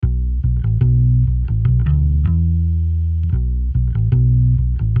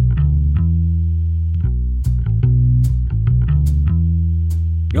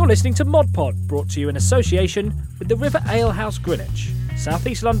listening to Mod Pod, brought to you in association with the River Ale House Greenwich, South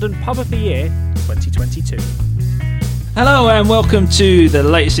East London Pub of the Year 2022. Hello and welcome to the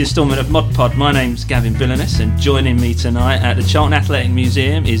latest instalment of Mod Pod. My name's Gavin Villainess, and joining me tonight at the Charlton Athletic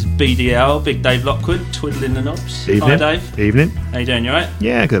Museum is BDL, Big Dave Lockwood, twiddling the knobs. Evening. Hi Dave. Evening. How you doing, you alright?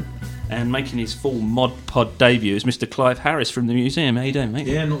 Yeah, good. And making his full Mod Pod debut is Mr. Clive Harris from the museum. How you doing, mate?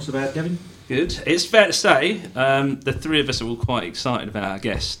 Yeah, not so bad, Gavin. Good. It's fair to say the three of us are all quite excited about our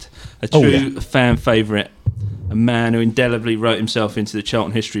guest. A true fan favourite, a man who indelibly wrote himself into the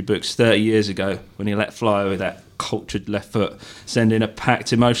Charlton history books 30 years ago when he let fly with that cultured left foot, sending a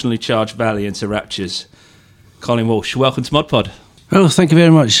packed, emotionally charged Valley into raptures. Colin Walshie, welcome to Mod Pod. Oh, thank you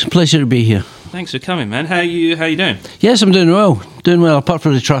very much. Pleasure to be here. Thanks for coming, man. How you doing? Yes, I'm doing well. Doing well, apart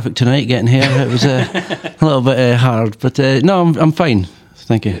from the traffic tonight getting here. It was a little bit hard, but no, I'm fine.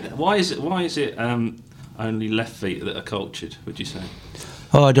 Thank you. Why is it only left feet that are cultured, would you say?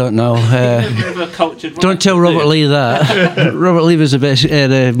 Oh, I don't know. Don't tell Robert Lee that. Robert Lee was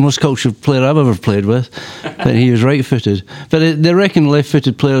the most cultured player I've ever played with, but he was right-footed. But they reckon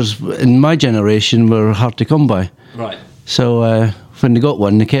left-footed players in my generation were hard to come by. Right. So when they got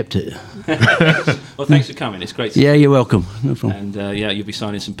one, they kept it. Well, thanks for coming. It's great to Yeah, you're welcome. No problem. And you'll be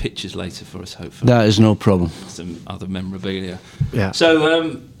signing some pictures later for us, hopefully. That is no problem. Some other memorabilia. Yeah.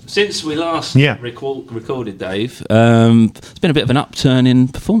 So, since we last recorded, Dave, it's been a bit of an upturn in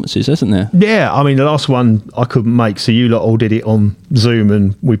performances, hasn't there? Yeah, I mean, the last one I couldn't make, so you lot all did it on Zoom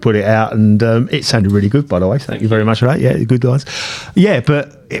and we put it out, and it sounded really good, by the way. Thank you very much for that. Yeah, good guys. Yeah,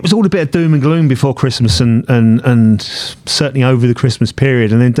 but it was all a bit of doom and gloom before Christmas and certainly over the Christmas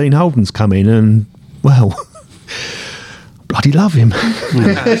period, and then Dean Holden's come in and, well... bloody love him.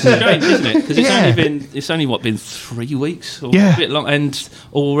 It's strange, isn't it? Because it's only been 3 weeks or a bit long, and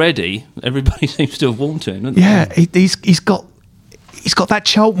already everybody seems to have warmed to him, hasn't he's got that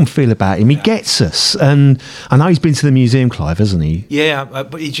Charlton feel about him. He gets us, and I know he's been to the museum, Clive, hasn't he? Yeah,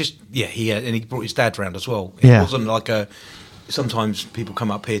 but he and he brought his dad round as well. It wasn't like sometimes people come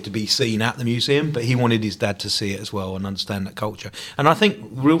up here to be seen at the museum, but he wanted his dad to see it as well and understand that culture. And I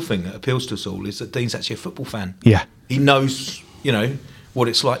think the real thing that appeals to us all is that Dean's actually a football fan. Yeah. He knows, what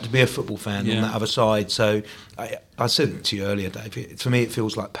it's like to be a football fan on that other side. So I said to you earlier, Dave, for me it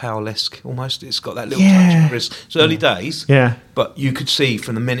feels like Powell-esque almost. It's got that little touch of Chris. It's early days, but you could see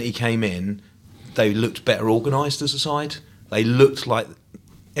from the minute he came in, they looked better organised as a side. They looked like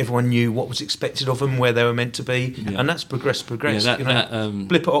everyone knew what was expected of them, where they were meant to be, and that's progressed. Blip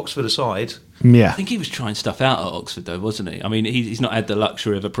at Oxford aside. Yeah, I think he was trying stuff out at Oxford, though, wasn't he? I mean, he's not had the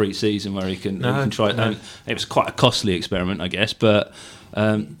luxury of a pre-season where he can try it. No. It was quite a costly experiment, I guess, but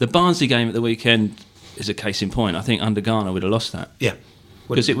the Barnsley game at the weekend is a case in point. I think under Garner would have lost that. Yeah.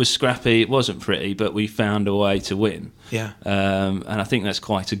 Because it was scrappy, it wasn't pretty, but we found a way to win. Yeah. And I think that's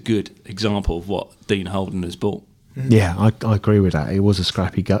quite a good example of what Dean Holden has brought. Yeah, I agree with that. It was a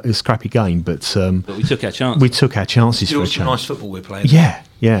scrappy game, but we took our chances. We took our chances. Still for a some chance. nice football we're playing.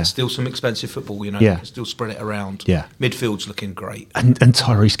 Yeah. Still some expensive football, Still spread it around. Yeah. Midfield's looking great. And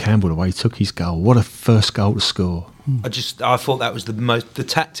Tyrese Campbell, the way he took his goal, what a first goal to score. I thought that was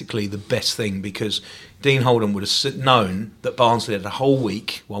tactically the best thing, because Dean Holden would have known that Barnsley had a whole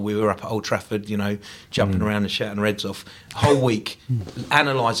week while we were up at Old Trafford, jumping around and shouting reds off, a whole week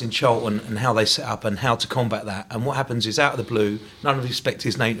analysing Charlton and how they set up and how to combat that. And what happens is, out of the blue, none of us expect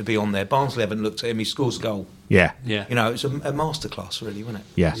his name to be on there. Barnsley haven't looked at him, he scores a goal. Yeah. It's a masterclass, really, wasn't it?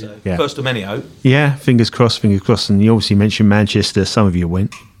 Yeah. So, first of many, hope. Yeah, fingers crossed. And you obviously mentioned Manchester. Some of you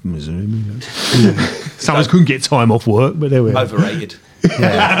went. Some of us couldn't get time off work, but there we are. Overrated. You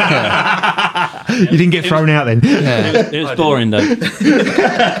didn't get thrown out then. It was boring, though.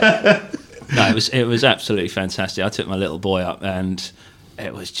 No, it was absolutely fantastic. I took my little boy up, and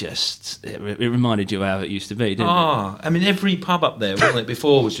it was just it reminded you how it used to be, didn't it? I mean, every pub up there, wasn't it,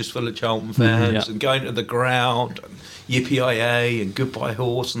 before was just full of Charlton fans and going to the ground, and Yippee-yi-yay and Goodbye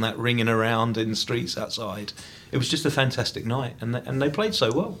Horse and that ringing around in the streets outside. It was just a fantastic night, and they played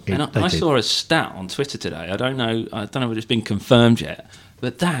so well. And I saw a stat on Twitter today. I don't know whether it's been confirmed yet,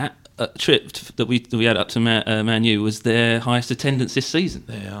 but that trip that we had up to Man U was their highest attendance this season.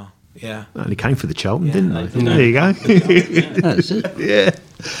 They are, yeah. Well, they came for the Charlton, didn't they? There you go. That's it. Yeah.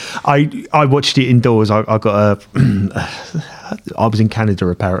 I watched it indoors. I got I was in Canada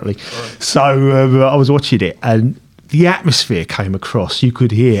apparently, so I was watching it, and the atmosphere came across. You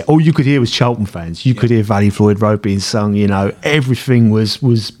could hear, all you could hear was Charlton fans. You could hear Valley Floyd Road being sung. Everything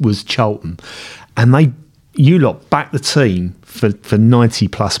was Charlton, and you lot backed the team for 90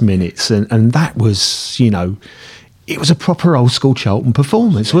 plus minutes, and that was it was a proper old school Charlton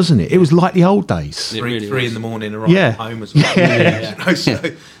performance, wasn't it? It was like the old days. Three in the morning, arriving home as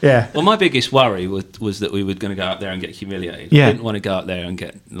well. Well, my biggest worry was that we were going to go up there and get humiliated. Yeah. I didn't want to go up there and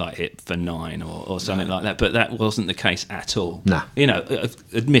get like hit for 9 or something like that. But that wasn't the case at all. Nah. You know,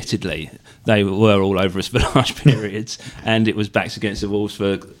 admittedly, they were all over us for large periods, and it was backs against the walls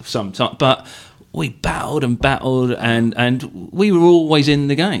for some time. But we battled and we were always in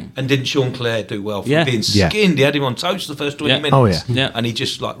the game. And didn't Sean Clare do well for being skinned? He had him on toast the first 20 minutes. Oh, yeah. And he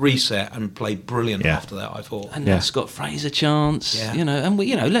just like reset and played brilliant after that, I thought. And that Scott Fraser chance, you know, and we,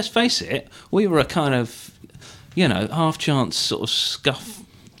 you know, let's face it, we were a kind of, you know, half chance sort of scuff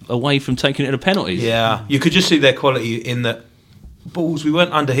away from taking it to penalties. Yeah, you could just see their quality in that balls. We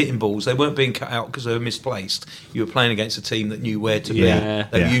weren't under-hitting balls. They weren't being cut out because they were misplaced. You were playing against a team that knew where to be. They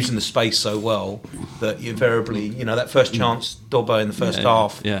were using the space so well that you invariably, you know, that first chance, Dobbo in the first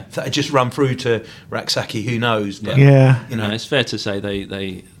half, if that had just run through to Raksaki, who knows? But, you know, it's fair to say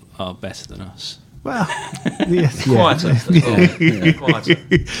they are better than us. Well, quieter.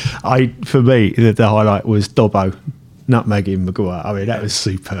 For me, the highlight was Dobbo nutmegging Maguire. I mean, that was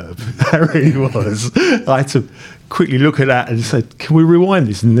superb. That really was. I had to quickly look at that and said, "Can we rewind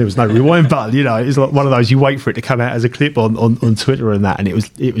this?" And there was no rewind button. You know, it's like one of those you wait for it to come out as a clip on Twitter and that, and it was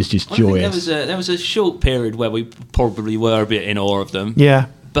just joyous. There was a short period where we probably were a bit in awe of them. Yeah.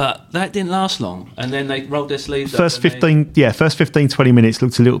 But that didn't last long, and then they rolled their sleeves first up. 15, 20 minutes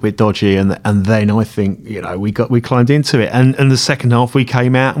looked a little bit dodgy, and then I think, you know, we climbed into it, and the second half we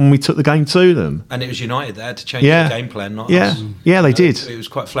came out and we took the game to them. And it was United that had to change their game plan, not us. Yeah, they did. It was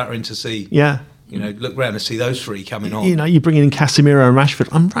quite flattering to see. Yeah. You know, look round and see those three coming on. You know, you're bringing in Casemiro and Rashford.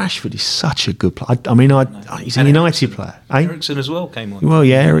 Rashford is such a good player. I mean, he's a United player. Ericsson as well came on. Well,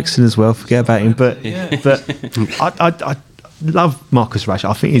 yeah, Ericsson as well. Forget about him. But I love Marcus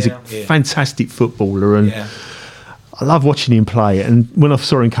Rashford. I think he's a fantastic footballer, and I love watching him play. And when I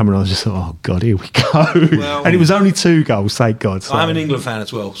saw him coming on, I was just thought, oh God, here we go. Well, and it was only 2 goals, thank God. So. I'm an England fan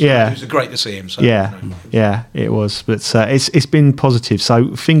as well, so it was great to see him. So, yeah, it was. But it's been positive.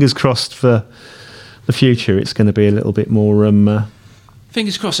 So fingers crossed for the future. It's going to be a little bit more.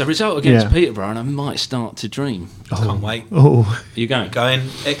 Fingers crossed. A result against Peterborough, and I might start to dream. Can't wait. Oh, you going? Going.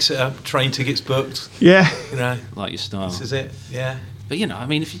 Exeter, train tickets booked. Yeah, you know, like your style. This is it. Yeah. But you know, I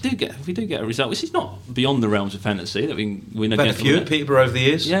mean, if we do get a result, which is not beyond the realms of fantasy that we win against. Had a few at Peterborough over the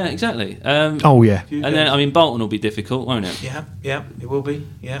years. Yeah, exactly. And then I mean, Bolton will be difficult, won't it? Yeah, it will be.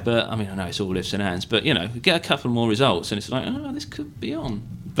 Yeah. But I mean, I know it's all ifs and ands, but you know, we get a couple more results, and it's like, oh, this could be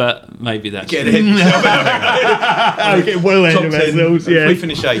on. But maybe that's get it. Get well ahead of ourselves. If we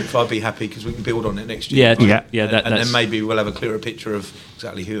finish 8th, I'd be happy because we can build on it next year. Yeah. And then maybe we'll have a clearer picture of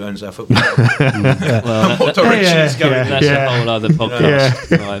exactly who owns our football. And what direction it's going. That's a whole other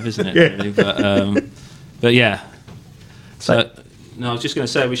podcast live, isn't it? Really? But yeah. So no, I was just going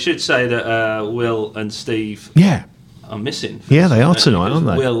to say we should say that Will and Steve. Yeah. Are missing. Yeah, they are tonight, aren't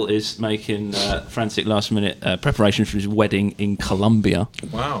they? Will is making frantic last-minute preparations for his wedding in Colombia.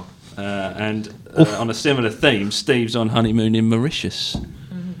 Wow. And on a similar theme, Steve's on honeymoon in Mauritius.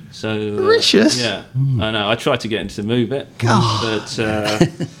 So Mauritius? Yeah, I know. I tried to get him to move it, but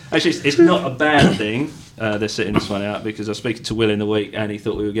actually, it's not a bad thing. They're sitting this one out because I was speaking to Will in the week, and he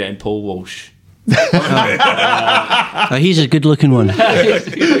thought we were getting Paul Walsh. He's a good-looking one.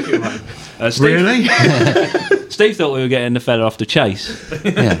 Steve, really? Steve thought we were getting the fella off the chase.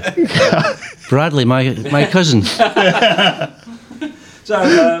 Yeah. Bradley, my cousin. So,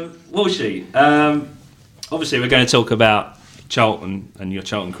 Walshie, obviously we're going to talk about Charlton and your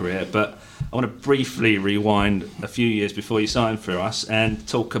Charlton career, but I want to briefly rewind a few years before you signed for us and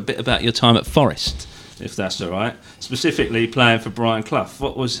talk a bit about your time at Forest, if that's all right. Specifically playing for Brian Clough.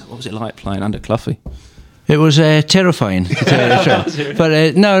 What was it like playing under Cloughie? It was terrifying, to tell you the truth. But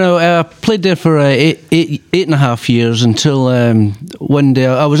I played there for 8.5 years until one day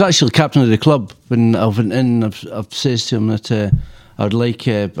I was actually captain of the club. When I went in, I've said to him that I'd like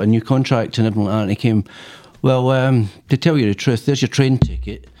a new contract and everything like that. And he came, well, to tell you the truth, there's your train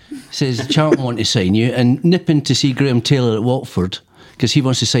ticket. He says, Charlton want to sign you, and nip in to see Graham Taylor at Watford because he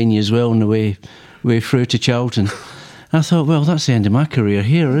wants to sign you as well on the way through to Charlton. And I thought, well, that's the end of my career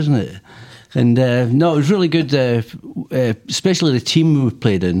here, isn't it? And no, it was really good, especially the team we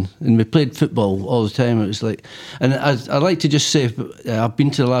played in. And we played football all the time. It was like, and I'd like to just say, I've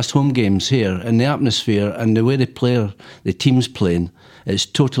been to the last home games here, and the atmosphere and the way the team's playing, it's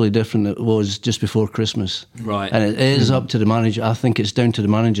totally different than it was just before Christmas. Right. And it is up to the manager. I think it's down to the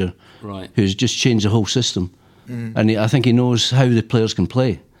manager, right, who's just changed the whole system. And I think he knows how the players can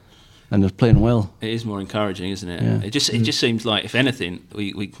play. and they're playing well. It is more encouraging, isn't it? Yeah. It just seems like, if anything,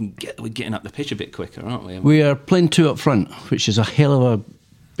 we're getting up the pitch a bit quicker, aren't we? We are playing 2 up front, which is a hell of a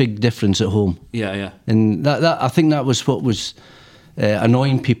big difference at home. Yeah. And that I think that was what was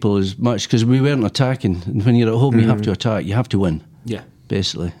annoying people as much, because we weren't attacking. And when you're at home, you have to attack. You have to win. Yeah.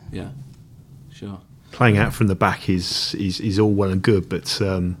 Basically. Yeah. Sure. Playing out from the back is all well and good, but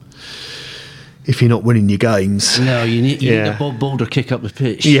if you're not winning your games, no, you need a Bob Boulder kick up the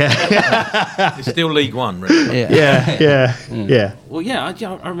pitch. Yeah, it's still League One, really. Yeah. Well,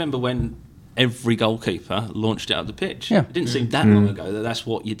 I remember when every goalkeeper launched it up the pitch. Yeah. It didn't seem that long ago that's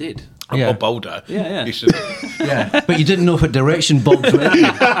what you did. Bob Boulder. Yeah. Yeah, but you didn't know what direction Bob went in.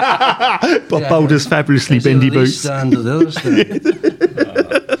 Bob Boulder's fabulously bendy boots. Stand at the other stand.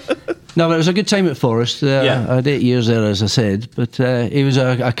 No, but it was a good time at Forest. I had 8 years there, as I said, but he was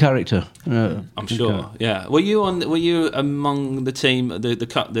a character. I'm sure. Yeah. Were you among the team,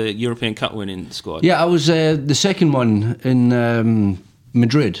 the European Cup winning squad? Yeah, I was the second one in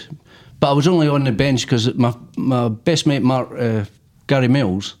Madrid, but I was only on the bench because my best mate Gary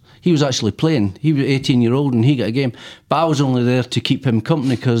Mills, he was actually playing. He was 18-year-old and he got a game, but I was only there to keep him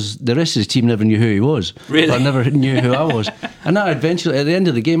company because the rest of the team never knew who he was. Really? I never knew who I was. And now eventually, at the end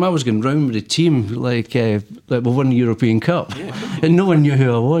of the game, I was going round with the team like we won the European Cup, and no one knew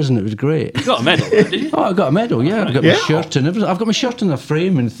who I was, and it was great. You got a medal, did you? Oh, I got a medal. Yeah, I got my shirt and everything. I've got my shirt in a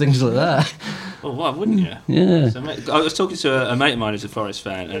frame and things like that. Oh, why wouldn't you? Yeah. So, I was talking to a mate of mine who's a Forest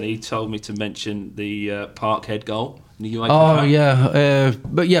fan, and he told me to mention the Parkhead goal in the UEFA Cup. Yeah.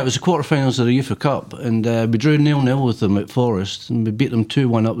 But yeah, it was the quarterfinals of the UEFA Cup, and we drew 0-0 with them at Forest, and we beat them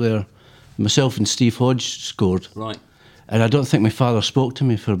 2-1 up there. Myself and Steve Hodge scored. Right. And I don't think my father spoke to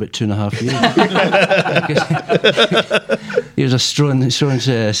me for about 2.5 years. He was a strong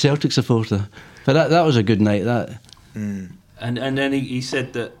Celtic supporter. But that was a good night, that. And then he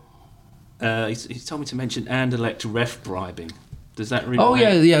said that he told me to mention Anderlecht ref bribing. Does that ring? Oh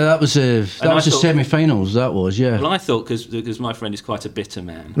yeah, that was the semi-finals. That was, yeah. Well, I thought because my friend is quite a bitter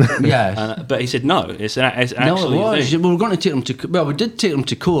man. Yeah, but he said no. It's actually. No, it was. We were going to take them to. Well, we did take them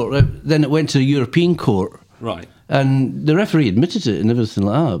to court. Then it went to the European court. Right. And the referee admitted it and everything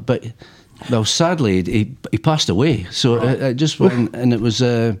like that. But well, sadly, he passed away. So it just went, and it was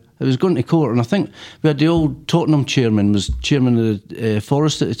going to court. And I think we had the old Tottenham chairman was chairman of the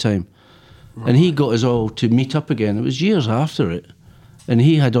Forest at the time. Right. And he got us all to meet up again. It was years after it, and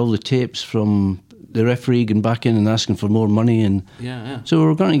he had all the tapes from the referee going back in and asking for more money, and so we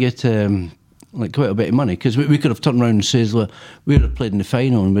were going to get quite a bit of money, because we could have turned around and said, well, we would have played in the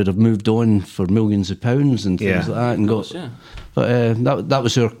final and we'd have moved on for millions of pounds and things like that, and but that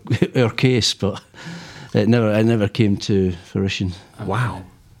was our case, but it never came to fruition. Wow.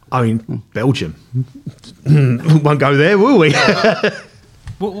 I mean, Belgium. Won't go there, will we?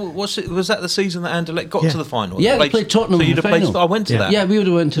 Was that the season that Anderlecht got to the final? Yeah, they played Tottenham in the final. I went to that. Yeah, we would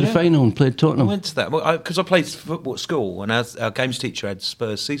have went to the final and played Tottenham. I went to that because I played football at school, and our games teacher had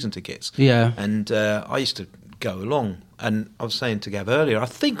Spurs season tickets. Yeah. And I used to go along. And I was saying to Gav earlier, I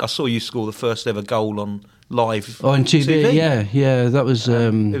think I saw you score the first ever goal on live. Oh, on TV? Yeah, that was.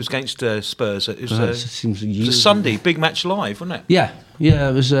 It was against Spurs. It was a Sunday, big match live, wasn't it? Yeah,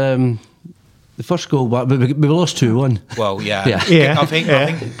 it was. The first goal, but we lost 2-1. Well, yeah. I think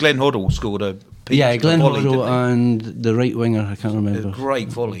Glenn Hoddle scored a Glenn Hoddle and the right winger, I can't remember. A great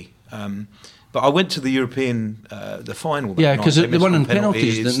volley. But I went to the European, the final. Yeah, because they won in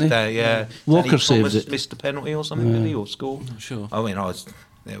penalties, didn't they? Yeah. Walker saved it. Missed a penalty or something, did he, or score? Not sure. I mean,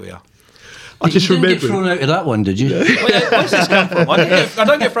 there we are. I just remember. You didn't get thrown out of that one, did you? Where's this come from? I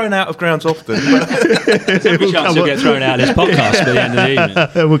don't get thrown out of grounds often. There's every chance you'll get thrown out of this podcast by the end of the evening.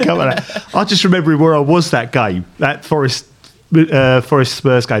 We'll come on that. I just remember where I was that game, that Forest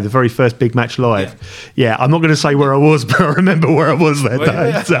Spurs game, the very first big match live. Yeah, I'm not going to say where I was, but I remember where I was that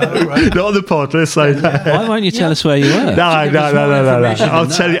day. So, not on the pod, let's say that. Why won't you tell us where you were? No.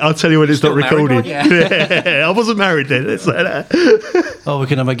 I'll tell you when it's not recorded. Yeah, I wasn't married then, let's say that. Oh, we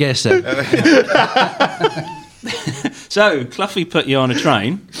can have a guess then. So, Cloughie put you on a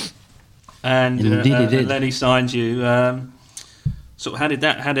train, and Indeed he did. And then he signed you. So, how did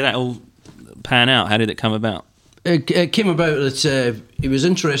that all pan out? How did it come about? It came about that he was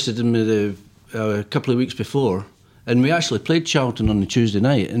interested in me a couple of weeks before, and we actually played Charlton on the Tuesday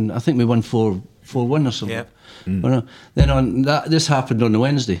night, and I think we won 4-1 or something. Yeah. Well, then this happened on the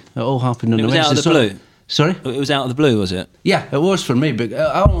Wednesday. It all happened on the Wednesday. It was out of the blue. Sorry? It was out of the blue, was it? Yeah, it was for me, but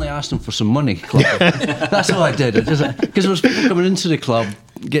I only asked him for some money. That's all I did. Because there was people coming into the club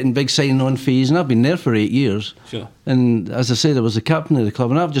getting big signing-on fees, and I've been there for 8 years. Sure. And as I said, I was the captain of the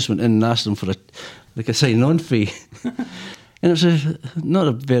club, and I've just went in and asked him for a signing-on fee. And it was not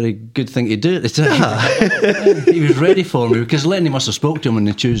a very good thing to do at the time. He was ready for me because Lenny must have spoke to him on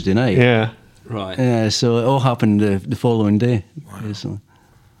the Tuesday night. Yeah. Right. Yeah, so it all happened the following day. Wow. So.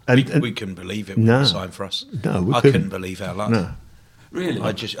 We couldn't believe it when it was time for us. No, I couldn't believe our luck. No. Really?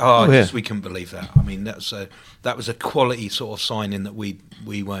 We couldn't believe that. I mean, that was a quality sort of signing that we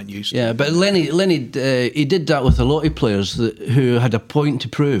weren't used to. Yeah, but Lenny, he did that with a lot of players who had a point to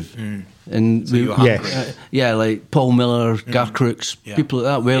prove. And So you were hungry. like Paul Miller, Gar Crooks, people like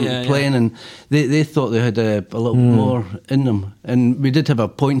that weren't playing, and they thought they had a little more in them. And we did have a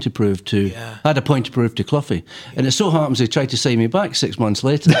point to prove to. Had a point to prove to Cloughie, and it so happens they tried to sign me back 6 months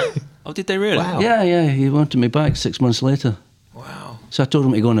later. Oh, did they really? Wow. Yeah, he wanted me back 6 months later. Wow. So I told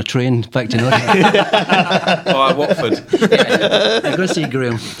him to go on a train back to Nottingham. Watford. Go see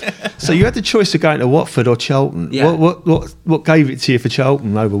Graham. So you had the choice of going to Watford or Charlton. Yeah. What gave it to you for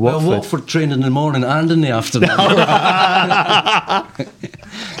Charlton over Watford? Well, Watford trained in the morning and in the afternoon.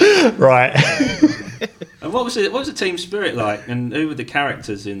 Right. And what was the team spirit like? And who were the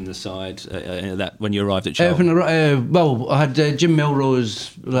characters in the side that when you arrived at Charlton? Well, I had Jim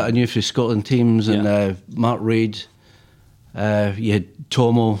Melrose that I knew for Scotland teams, and Mark Reid. You had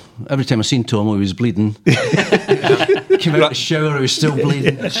Tomo. Every time I seen Tomo, he was bleeding. Came out of the shower, he was still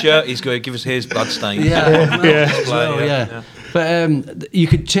bleeding. The shirt he's going to give us his blood stain. Yeah. But you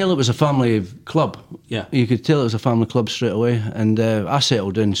could tell it was a family club. Yeah. You could tell it was a family club straight away, and I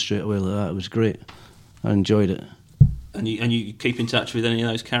settled in straight away like that. It was great. I enjoyed it. And you keep in touch with any of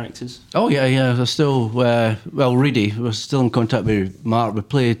those characters? Oh yeah. I still Reedy. We're still in contact with Mark. We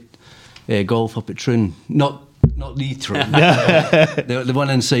played golf up at Troon. Not the Troon. the one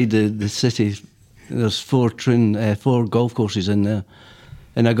inside the city. There's 4 golf courses in there,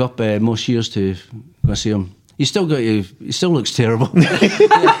 and I got up most years to go see him. He still looks terrible.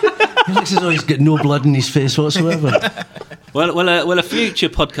 He looks as though he's got no blood in his face whatsoever. Well, a future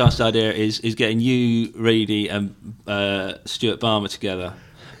podcast idea is getting you, Reedy, and Stuart Barmer together.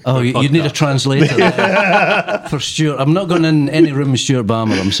 Oh, you need a translator for Stuart. I'm not going in any room with Stuart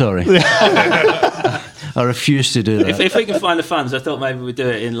Barmer. I'm sorry. I refuse to do that. If we can find the funds, I thought maybe we'd do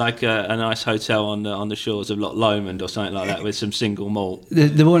it in like a nice hotel on the shores of Loch Lomond or something like that with some single malt.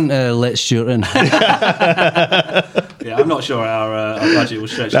 They won't let Stuart in. Yeah, I'm not sure our budget will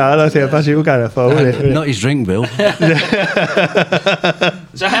stretch. No, I don't think our budget will go that far, will it? Not his drink bill.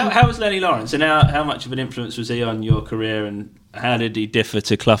 So how was Lenny Lawrence, and how much of an influence was he on your career, and how did he differ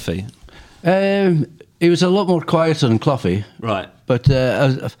to Cloughie? He was a lot more quieter than Cloughie. Right. But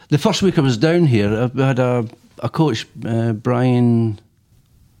the first week I was down here, I had a coach, Brian.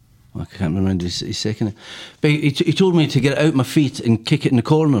 I can't remember his second. But he told me to get it out my feet and kick it in the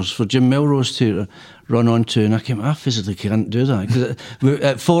corners for Jim Melrose to run onto, and I physically can't do that. Because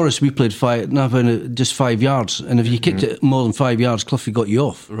at Forest we played just 5 yards, and if you kicked it more than 5 yards, Cloughie got you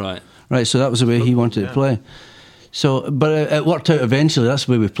off. Right. So that was the way he wanted to play. So, but it worked out eventually. That's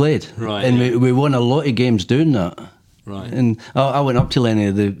the way we played, right? And we won a lot of games doing that. Right. And I went up to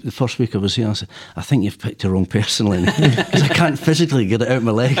Lenny the first week I was here. I said, "I think you've picked the wrong person, Lenny, because I can't physically get it out of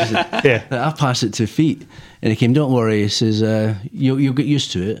my legs. I pass it to feet." And he came, "Don't worry," he says, "you'll get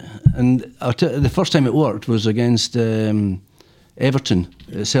used to it." And the first time it worked was against Everton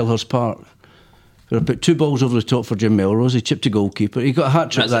at Selhurst Park. I put 2 balls over the top for Jim Melrose. He chipped a goalkeeper. He got a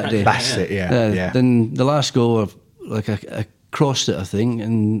hat trick that day. That's it, yeah. Then the last goal, I crossed it, I think,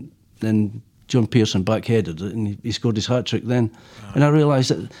 and then John Pearson backheaded it, and he scored his hat trick then. Right. And I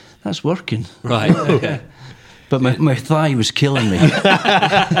realised that's working. Right. Okay. But my thigh was killing me.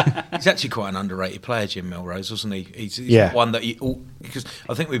 He's actually quite an underrated player, Jim Melrose, wasn't he? He's one that because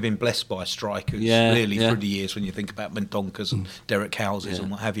I think we've been blessed by strikers through the years when you think about Mendonkers and Derek Houses and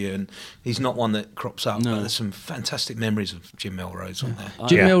what have you, and he's not one that crops up. No. But there's some fantastic memories of Jim Melrose on there.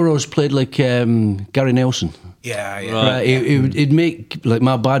 Jim Melrose played like Gary Nelson. Yeah. Right. He'd make like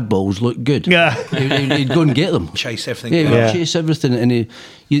my bad balls look good. Yeah. He'd go and get them. Chase everything. Yeah, he'd chase everything, and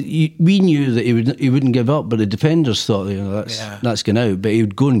we knew that he wouldn't give up, but the defenders thought that's going out, but he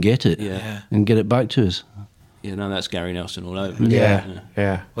would go and get it and get it back to us. Yeah, no, that's Gary Nelson all over. Yeah.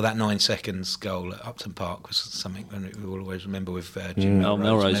 Well, that 9 seconds goal at Upton Park was something we will always remember with Jim Melrose.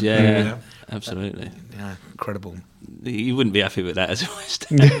 Melrose, yeah, absolutely. Yeah, incredible. You wouldn't be happy with that as a West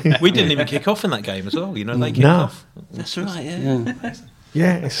Ham. We didn't even kick off in that game as well. They kicked off. That's right. Yeah.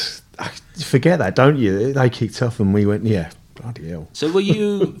 Yeah, forget that, don't you? They kicked off and we went, bloody hell. So were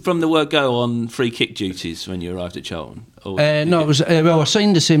you, from the word go, on free kick duties when you arrived at Charlton? No, it was. I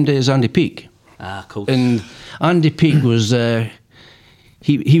signed the same day as Andy Peake. Ah, cool. And Andy Peake was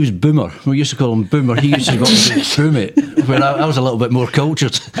He was Boomer. We used to call him Boomer. He used to go and boom it. Where I was a little bit more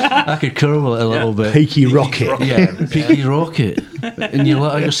cultured. I could curl it a little bit. Peaky Rocket. Yeah, Peaky Rocket. And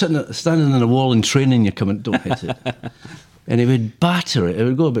you're standing on a wall in training, you're coming, don't hit it. And he would batter it. It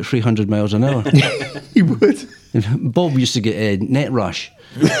would go about 300 miles an hour. He would. And Bob used to get a net rush.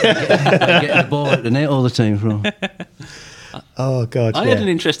 Getting the ball out the net all the time. Oh, God, I had an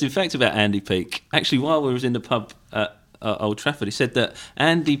interesting fact about Andy Peake. Actually, while we was in the pub at Old Trafford, he said that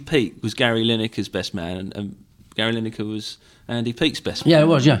Andy Peake was Gary Lineker's best man, and Gary Lineker was Andy Peake's best man. Yeah, it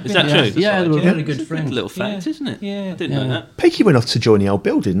was, yeah. Is that true? Yeah, they were very good friends. Good little fact, isn't it? Yeah. I didn't know that. Peaky went off to join the old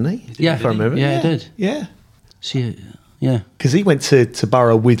Bill, didn't he? Yeah, if I remember. Yeah, he did. Yeah. See, yeah. Because he went to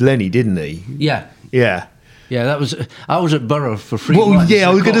Borough with Lenny, didn't he? Yeah. Yeah. Yeah, that was. I was at Borough for 3 Well, months. yeah,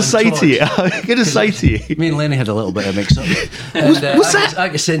 I was going to Colin say to you. Todd. I was going to say to you. Me and Lenny had a little bit of mix-up. And, I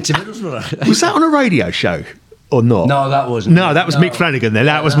get sent to Middlesbrough. Was that on a radio show or not? No, that wasn't. No, that was Mick Flanagan then.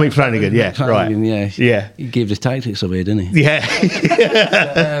 That was Mick Flanagan, yeah, Flanagan, right. Yeah. He gave the tactics away, didn't he? Yeah.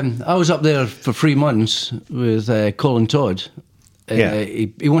 I was up there for 3 months with Colin Todd.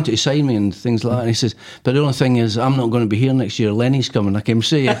 He wanted to sign me and things like that. And he says, but the only thing is, I'm not going to be here next year. Lenny's coming. I came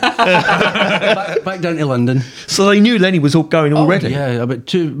see you. back down to London. So they knew Lenny was all going already? Yeah,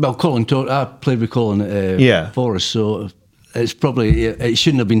 about Colin Todd. I played with Colin at Forest, so it's probably, it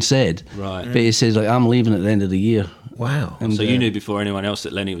shouldn't have been said. Right. But he says, like, I'm leaving at the end of the year. Wow. And so you knew before anyone else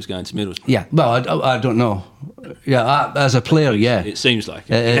that Lenny was going to Middlesbrough? Yeah, well, I don't know. Yeah, as a player, yeah. It seems like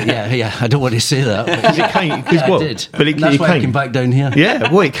it. Yeah, I don't want to say that. But I did. But that's why I came back down here.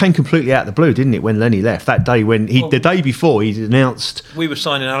 Yeah, well, it came completely out of the blue, didn't it, when Lenny left? That day when the day before he'd announced... We were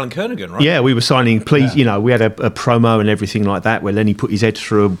signing Alan Kernigan, right? Yeah, we were signing, we had a promo and everything like that where Lenny put his head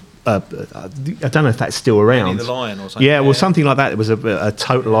through I don't know if that's still around. Lenny the Lion or something. Yeah, well, something like that. It was a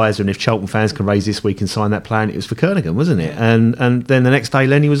totaliser, and if Charlton fans can raise this week and sign that plan, it was for Kernigan, wasn't it? Yeah. And then the next day,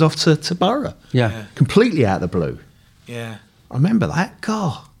 Lenny was off to Borough. Yeah. Completely out of the blue. Yeah. I remember that.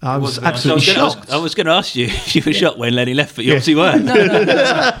 God, I was absolutely shocked. I was going to ask you if you were shocked when Lenny left, but you obviously weren't.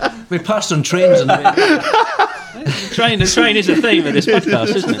 No. We passed on trains and the train is a theme of this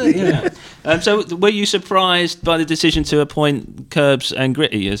podcast, isn't it? Yeah. So, were you surprised by the decision to appoint Curbs and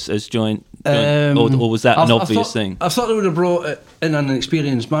Gritty as joint, or was that an obvious thing? I thought they would have brought in an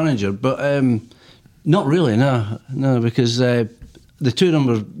experienced manager, but not really. No, because the two of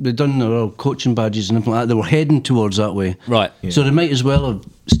them they'd done their old coaching badges and everything like that. They were heading towards that way, right? Yeah. So they might as well have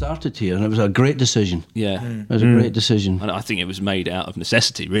started here, and it was a great decision. Yeah, it was a great decision. And I think it was made out of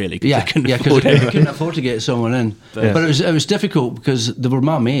necessity, really. Yeah, because they couldn't afford to get someone in. But it was difficult because they were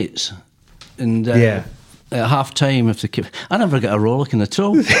my mates. And at half time, I never got a rollicking at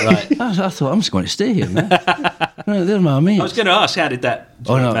all. Right. I thought, I'm just going to stay here, man. They're my mates. I was going to ask, how did that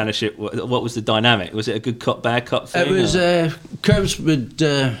managership? What was the dynamic? Was it a good cop, bad cop thing? It was Curbs would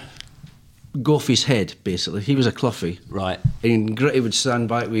go off his head, basically. He was a cluffy, right? And Gritty would stand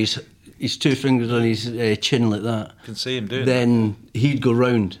back with his two fingers on his chin like that. You can see him doing. Then he'd go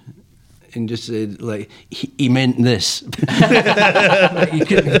round and just said, like, he meant this. He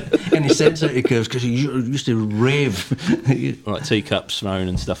couldn't, and he said so to Curves because he used to rave. Like teacups thrown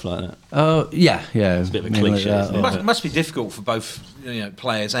and stuff like that. Oh, yeah. It's a bit of a cliche. Like It must be difficult for both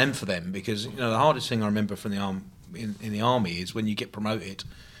players and for them, because the hardest thing I remember from in the army is when you get promoted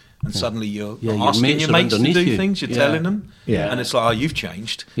and suddenly you're asking your mates to do things, you're telling them, and it's like, oh, you've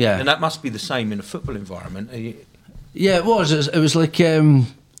changed. Yeah. And that must be the same in a football environment. Yeah, it was. It was like...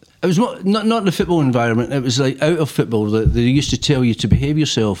 It was not the football environment. It was like out of football that they used to tell you to behave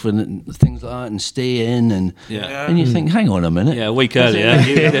yourself and things like that and stay in and you think, hang on a minute. Yeah, a week earlier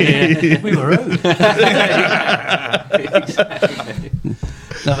we were out.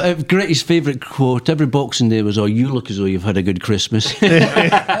 Now, Gritty's favourite quote every Boxing Day was, "Oh, you look as though you've had a good Christmas."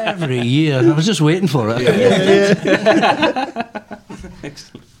 Every year, and I was just waiting for it.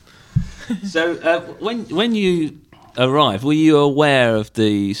 Excellent. So when you arrived, were you aware of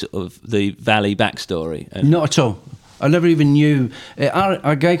the sort of the Valley backstory? Not at all. I never even knew.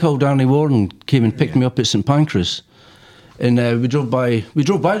 A guy called Arnie Warren came and picked me up at St Pancras, and we drove by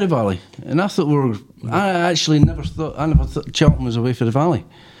the Valley, and I thought I actually never thought Charlton was away for the Valley,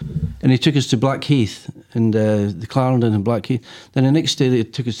 and he took us to Blackheath and the Clarendon and Blackheath. Then the next day they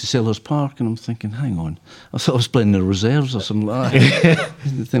took us to Selhurst Park, and I'm thinking, hang on, I thought I was playing the reserves or something like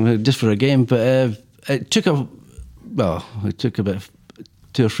that, just for a game. But it took about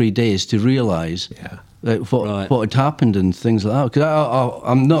 2 or 3 days to realise what had happened and things like that. Because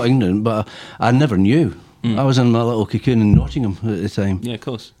I'm not ignorant, but I never knew. I was in my little cocoon in Nottingham at the time. Yeah, of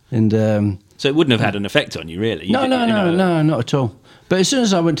course. And so it wouldn't have had an effect on you, really. No, not at all. But as soon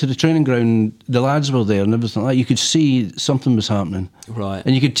as I went to the training ground, the lads were there and everything like that. You could see something was happening. Right.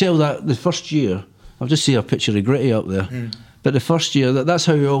 And you could tell that the first year, I'll just see a picture of Gritty up there. But the first year, that's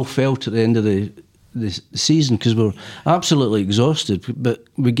how we all felt at the end of the season, because we were absolutely exhausted, but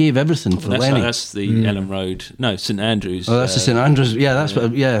we gave everything for Lenny. That's the Ellen Road, no, St Andrews. Oh, that's the St Andrews. Yeah, that's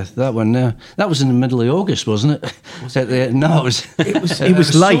what. Yeah, that one there. That was in the middle of August, wasn't it? No, it was. It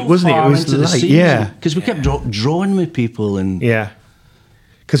was late, wasn't it? It was late. Yeah, because we kept drawing with people and. Yeah.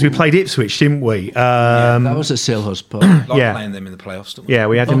 Because we played Ipswich, didn't we? That was at Selhurst Park. Playing them in the playoffs, didn't we? Yeah,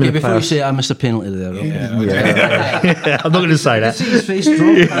 we had them in the playoffs. Before you say I missed a penalty there. Yeah. I'm not going to say that. See his face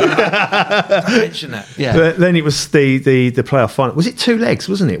drop. Mention that. Yeah. But then it was the playoff final. Was it 2 legs,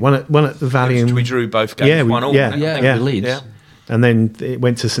 wasn't it? One at the Valley and... We drew both games. Yeah, 1-1. Yeah, Leeds. Yeah. And then it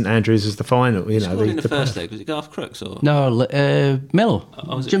went to St Andrews as the final. You know, in the first leg, was it Garth Crooks or no?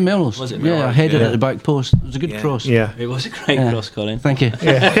 Mello, Jim Mellows. Was it? Yeah, I headed at the back post. It was a good cross. Yeah, it was a great cross, Colin. Thank you.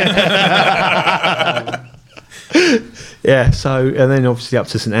 Yeah. So and then obviously up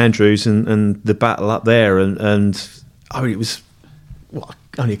to St Andrews and the battle up there and I mean it was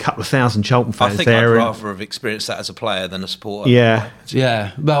only a couple of thousand Charlton fans I think there. I'd rather have experienced that as a player than a supporter. Yeah.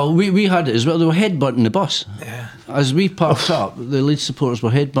 Yeah. Well, we had it as well. They were headbutting the bus. Yeah. As we parked up, the Leeds supporters were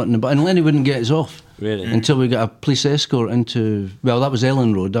headbutting the bus, and Lenny wouldn't get us off. Really? Until we got a police escort into... Well, that was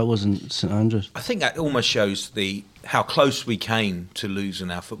Ellen Road, that wasn't St Andrews. I think that almost shows how close we came to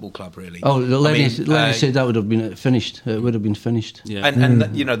losing our football club, really. Oh, Lenny said that would have been finished. It would have been finished. Yeah.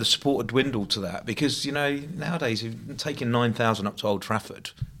 And you know, the support had dwindled to that because, you know, nowadays, if you're taking 9,000 up to Old Trafford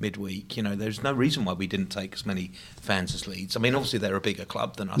midweek, you know, there's no reason why we didn't take as many fans as Leeds. I mean, obviously, they're a bigger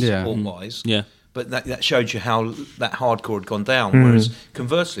club than us support-wise. Yeah. But that showed you how that hardcore had gone down. Whereas,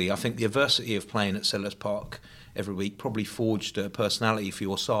 conversely, I think the adversity of playing at Selhurst Park every week probably forged a personality for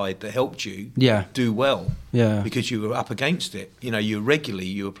your side that helped you do well. Yeah. Because you were up against it. You know, you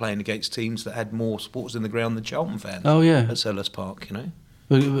were playing against teams that had more supporters in the ground than Charlton fans. Oh, yeah. At Selhurst Park, you know.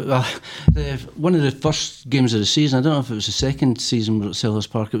 One of the first games of the season, I don't know if it was the second season we were at Selhurst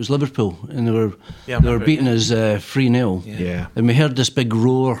Park, it was Liverpool, and they were beating us 3-0. Yeah. And we heard this big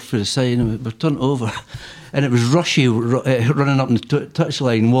roar for the side, and we turned over. And it was Rushy running up on the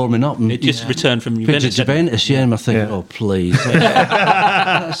touchline, warming up. And it just returned from Juventus. And I think, oh, please.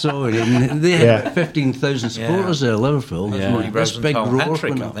 That's all. They had 15,000 supporters there, Liverpool. Yeah. This big roar.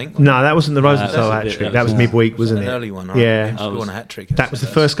 Hat-trick, I think. No, that wasn't the Rosenthal hat-trick. That was midweek, wasn't it? An early one, right? Yeah. Won a hat-trick. That was the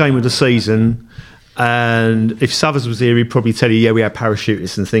first game of the season. And if Suthers was here, he'd probably tell you, we had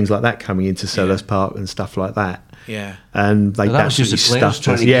parachutists and things like that coming into Selhurst Park and stuff like that. Yeah, and they that was just a players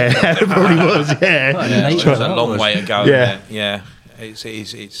trying to it probably was. Yeah, it was a long way to go. Yeah. It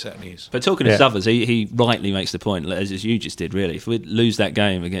certainly is. But talking to Suthers, he rightly makes the point, as you just did. Really, if we lose that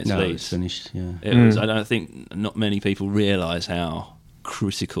game against Leeds, it's finished. Yeah, it was. I don't think not many people realise how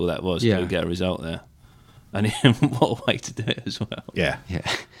critical that was to get a result there, and what a way to do it as well. Yeah.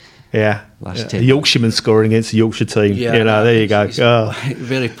 The Yorkshireman scoring against the Yorkshire team. Yeah, you know, there you go.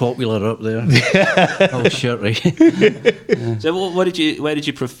 Very popular up there. Oh, Shirley. So, where did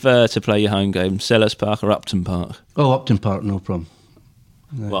you prefer to play your home game, Selhurst Park or Upton Park? Oh, Upton Park, no problem.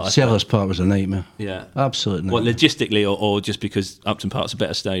 Selhurst Park was a nightmare. Yeah, absolute nightmare. What, logistically, or just because Upton Park's a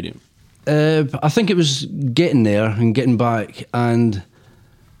better stadium? I think it was getting there and getting back, and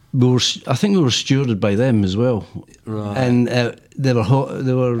I think we were stewarded by them as well. Right. And they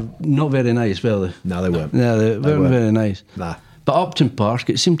were not very nice, were they? No, they weren't. No, they weren't very nice. Nah. But Upton Park,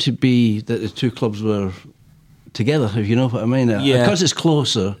 it seemed to be that the two clubs were together, if you know what I mean. Yeah. Because it's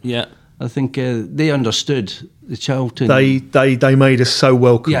closer. Yeah. I think they understood the Charlton. They made us so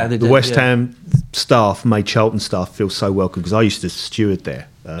welcome. Yeah, they did, the West Ham staff made Charlton staff feel so welcome because I used to steward there.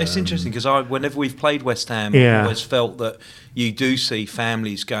 It's interesting because whenever we've played West Ham, I've always felt that you do see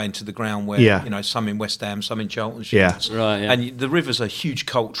families going to the ground where you know, some in West Ham, some in Charlton. Right. Yeah. And the river's a huge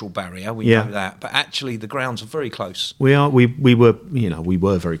cultural barrier. We know that, but actually the grounds are very close. We were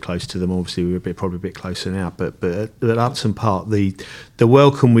very close to them. Obviously, we were probably a bit closer now. But at Upton Park, the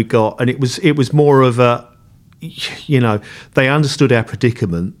welcome we got, and it was more of a. You know, they understood our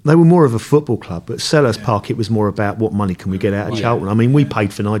predicament. They were more of a football club, but Selhurst Park, it was more about what money can we get out of Charlton. I mean, we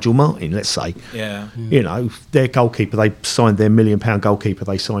paid for Nigel Martin, let's say. Yeah. You know, their goalkeeper, they signed their £1 million goalkeeper,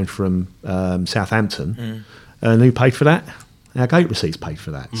 they signed from Southampton. And who paid for that? Our gate receipts paid for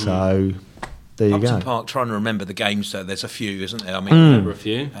that. So there you Upton go. Park, trying to remember the games, though, there's a few, isn't there? I mean, Remember a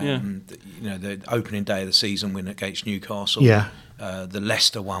few, the opening day of the season win against Newcastle. Yeah. The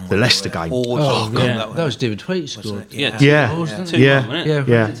Leicester one. The Leicester game. That was David White scored. Yeah. 2-1, wasn't it? Yeah. 2-1, wasn't it?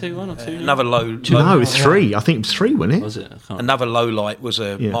 Yeah. Was it 2-1 or 2-0? Another low. No, it was 3. I think it was 3, wasn't it? Was it? I can't Another low light was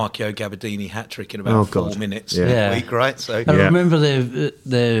a Marchio Gabardini hat trick in about Oh, 4 God. minutes Yeah. a week, right? So I remember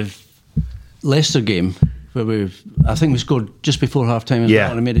the Leicester game where I think we scored just before half time and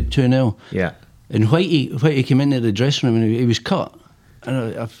I made it 2-0. Yeah. And Whitey came into the dressing room and he was cut.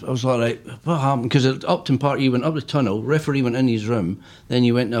 And I was like, right, what happened? Because at Upton Park, you went up the tunnel, referee went in his room, then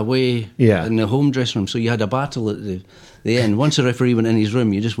you went away in the home dressing room. So you had a battle at the end. Once the referee went in his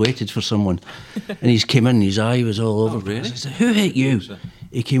room, you just waited for someone. And he came in, his eye was all over. Really? I said, who hit you?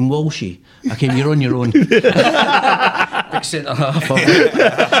 He came Walshie. I came, you're on your own. Big centre half.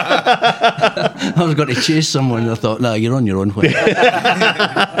 I was going to chase someone and I thought, no, you're on your own.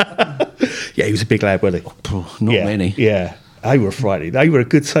 Yeah, he was a big lad, wasn't he? Not many. Yeah. They were frightening. They were a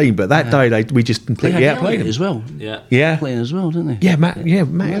good team, but that day we just completely outplayed them as well. Yeah. Playing as well, didn't they? Yeah, Matt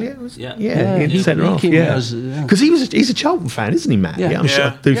Elliott was. Yeah. In centre half. Yeah, because he's a Charlton fan, isn't he, Matt? Yeah. I'm sure.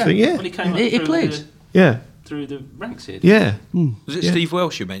 I do think. Yeah. Well, he came up He through played. through the ranks here. Yeah. was it Steve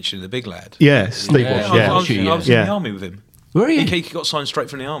Welsh you mentioned, the big lad? Yeah. Steve Yeah. Walsh. I was in Yeah. the army with him. Were you? He got signed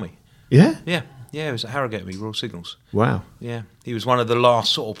straight from the army. Yeah. Yeah, it was at Harrogate, Royal Signals. Wow. Yeah, he was one of the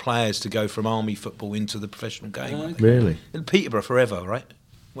last sort of players to go from army football into the professional game. I think. Really? In Peterborough forever, right?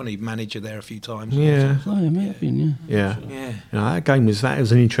 Wasn't he manager there a few times? Yeah. Oh, it may have been, Yeah. Yeah. You know, that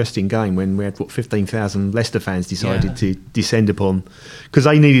was an interesting game when we had 15,000 Leicester fans decided to descend upon, because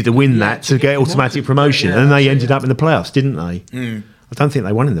they needed to win that to get automatic promotion, and they ended up in the playoffs, didn't they? I don't think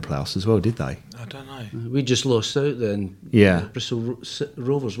they won in the playoffs as well, did they? I don't know. We just lost out then. Yeah. Bristol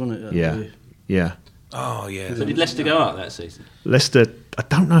Rovers, wasn't it? Yeah. Oh yeah. So did Leicester go up that season? Leicester, I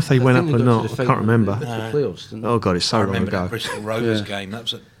don't know if they went up or not. I can't remember. The playoffs, didn't they? Oh God, it's so I long remember ago. that Bristol Rovers game. That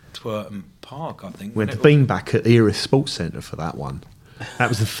was at Twerton Park, I think. Went to beam back at the Erith Sports Centre for that one. That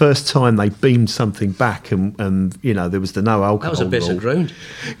was the first time they beamed something back, and there was the no alcohol. That was a better rule. ground.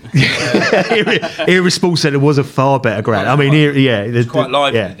 Erith Sports Centre was a far better ground. I mean, It's quite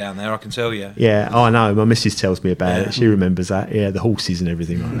lively down there, I can tell you. Yeah, I know. My missus tells me about it. She remembers that. Yeah, the horses and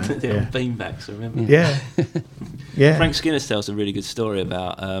everything like that. They're on beanbags, I remember. Yeah. Yeah. Frank Skinner tells a really good story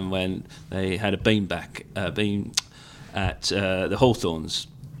about when they had a beam at the Hawthorns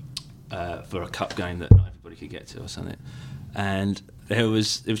for a cup game that not everybody could get to or something. And it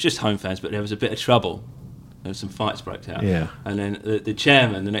was just home fans, but there was a bit of trouble. There was some fights broke out. Yeah. And then the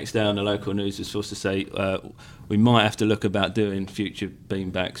chairman the next day on the local news was forced to say, we might have to look about doing future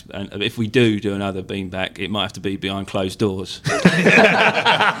beanbacks, and if we do another beanback, it might have to be behind closed doors.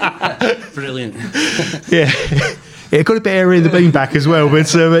 Brilliant. Yeah. It got a bit airy in the beanbag as well,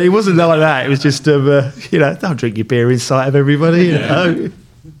 but it wasn't like that. It was just, don't drink your beer in sight of everybody.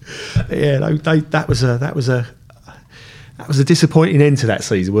 That was a disappointing end to that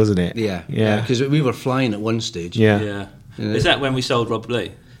season, wasn't it? Yeah. Yeah. Because we were flying at one stage. Yeah. Is that when we sold Rob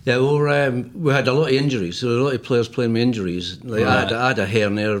Lee? Yeah, we had a lot of injuries. So a lot of players playing with injuries. Like I had a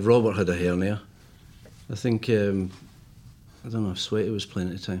hernia. Robert had a hernia. I think I don't know if Sweaty was playing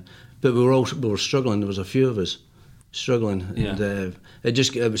at the time, but we were struggling. There was a few of us struggling, and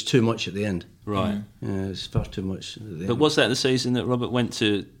it was too much at the end. Right. Yeah, it's far too much at the end. But was that the season that Robert went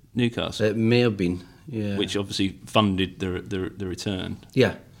to Newcastle? It may have been. Yeah. Which obviously funded the return.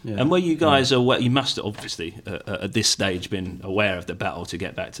 Yeah. Yeah. And were you guys aware? You must have obviously at this stage been aware of the battle to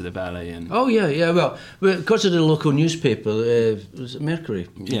get back to the Valley. And yeah. Well, because of the local newspaper, was it Mercury?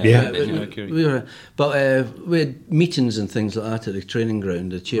 Yeah. Mercury. We had meetings and things like that at the training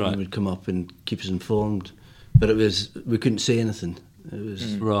ground. The chairman would come up and keep us informed, but we couldn't say anything. It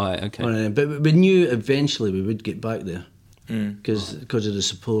was right. Okay. But we knew eventually we would get back there because of the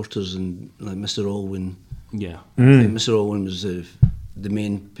supporters and like Mr. Alwyn. Yeah. I think Mr. Alwyn was the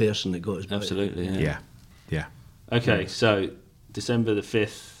main person that got us back. Absolutely. Yeah. Okay, so December the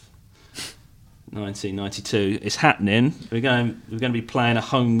 5th, 1992, it's happening. We're going to be playing a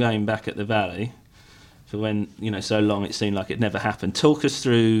home game back at the Valley for when so long it seemed like it never happened. Talk us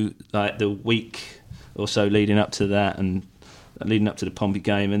through like the week or so leading up to that and leading up to the Pompey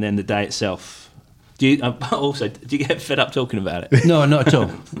game, and then the day itself. Do you get fed up talking about it? No, not at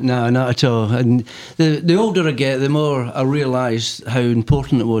all. No, not at all. And the older I get, the more I realise how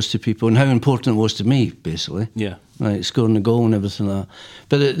important it was to people and how important it was to me, basically. Yeah. Like scoring the goal and everything like that.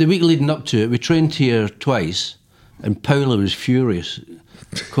 But the week leading up to it, we trained here twice, and Paolo was furious.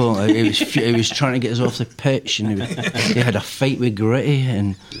 He was trying to get us off the pitch, and he had a fight with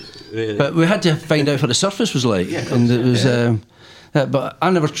Gritty. Really? But we had to find out what the surface was like, and it was. But I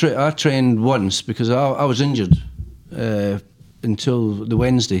never I trained once because I was injured until the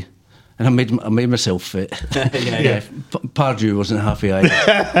Wednesday, and I made myself fit. yeah. Pardew wasn't happy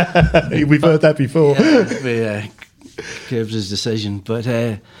either. We've heard that before. Yeah, Curbs' decision, but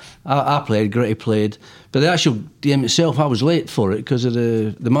I played. Gritty played, but the actual game itself, I was late for it because of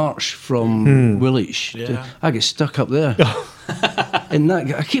the march from Woolwich. Yeah. I get stuck up there, and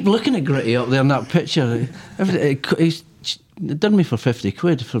I keep looking at Gritty up there in that picture. He's done me for 50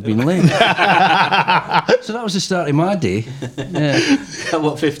 quid for being late. So that was the start of my day. Yeah.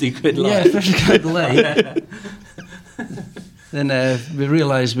 What, 50 quid late? Yeah, 50 quid late. Then we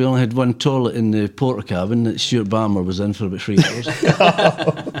realised we only had one toilet in the porter cabin that Stuart Balmer was in for about 3 hours.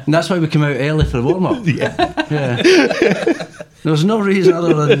 And that's why we came out early for the warm-up. Yeah. There was no reason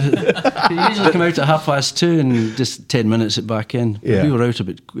other than we usually come out at 2:30 and just 10 minutes at back in. Yeah. We were out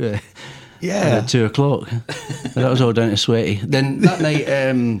about 2 o'clock. But that was all down to Sweaty. Then that night,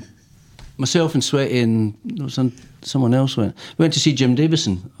 myself and Sweaty and someone else went to see Jim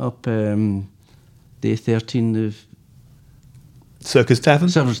Davison up the 13th of Circus Tavern?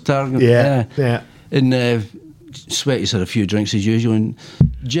 Circus Tavern, yeah. And Sweaty's had a few drinks as usual, and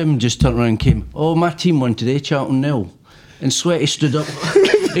Jim just turned around and came, my team won today, Charlton 0. And Sweaty stood up.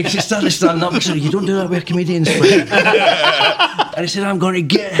 He started standing up and said, you don't do that with comedians, Sweaty. And he said, I'm going to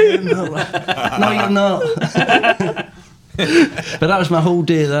get him. No, you're not. But that was my whole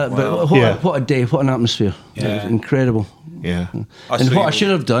day. But what a day, what an atmosphere. Yeah. It was incredible. Yeah. And what I should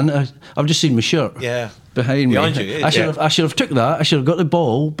have done, I've just seen my shirt. Yeah. Behind me. You, I should have took that. I should have got the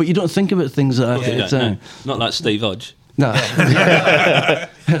ball. But you don't think about things like that at the time. Not like Steve Hodge. No. That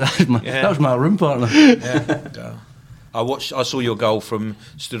was my room partner. Yeah. I saw your goal from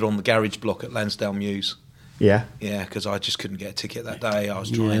stood on the garage block at Lansdowne Mews. Yeah. Yeah, because I just couldn't get a ticket that day. I was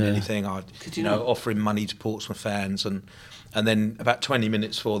trying anything. Offering money to Portsmouth fans, and then about 20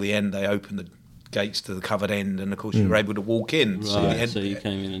 minutes before the end, they opened the gates to the covered end, and of course you were able to walk in. Right, so you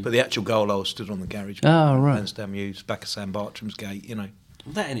came in. But the actual goal, I was stood on the garage. Right. Lansdowne Mews, back of Sam Bartram's gate.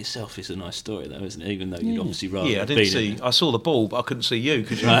 That in itself is a nice story, though, isn't it? Even though you'd obviously rather. Yeah, I didn't see. I saw the ball, but I couldn't see you.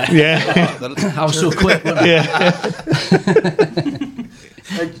 Right. Yeah. I was so quick.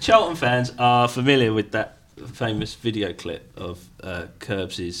 Charlton fans are familiar with that famous video clip of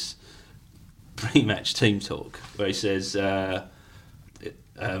Curbs' pre-match team talk, where he says, urges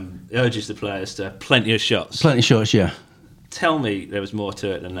the players to have plenty of shots. Plenty of shots, yeah. Tell me there was more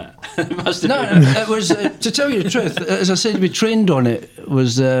to it than that. It must have been. It was, to tell you the truth, as I said, we trained on it.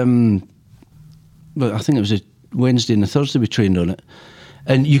 Was I think it was a Wednesday and a Thursday we trained on it.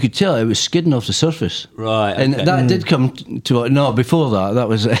 And you could tell it was skidding off the surface. Right. Okay. And that did come to... No, before that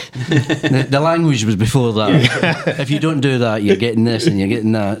was... the language was before that. Yeah. If you don't do that, you're getting this and you're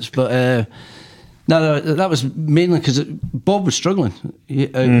getting that. But... No, that was mainly because Bob was struggling out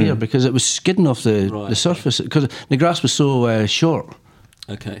here because it was skidding off the surface because the grass was so short.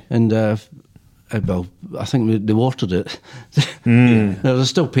 Okay. And well, I think they watered it. They were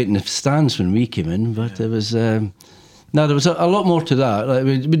still painting the stands when we came in, but it was there was a lot more to that. Like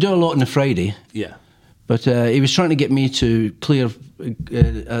we do a lot on the Friday. Yeah. But he was trying to get me to clear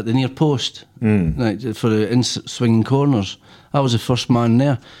at the near post for the swinging corners. I was the first man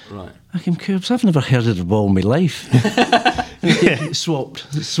there. Right. I came, Curbs, I've never heard of the ball in my life. Swapped.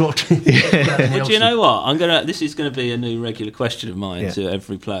 Well, do you know what? This is going to be a new regular question of mine to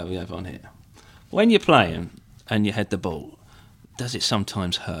every player we have on here. When you're playing and you head the ball, does it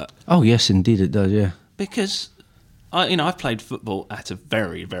sometimes hurt? Oh yes, indeed it does. Yeah. Because I've played football at a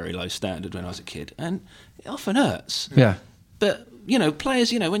very, very low standard when I was a kid, and it often hurts. Yeah. But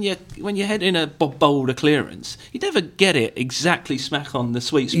players, when you head in a boulder clearance, you never get it exactly smack on the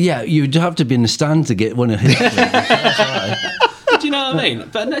sweet spot. Yeah, you'd have to be in the stand to get one of his. That's right. Do you know what I mean?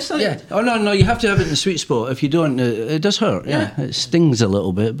 But Oh no, you have to have it in the sweet spot. If you don't, it does hurt. Yeah, it stings a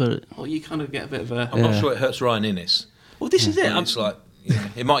little bit, but. Well, you kind of get a bit of a. I'm not sure it hurts Ryan Innes. Well, this is it. It's like.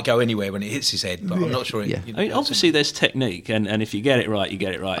 It might go anywhere when it hits his head, but I'm not sure. Obviously there's technique, and if you get it right, you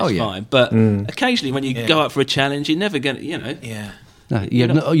get it right. It's fine. But occasionally, when you go up for a challenge, you're never going to, Yeah. No,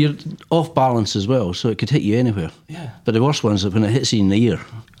 you're off balance as well, so it could hit you anywhere. Yeah. But the worst one's when it hits you in the ear.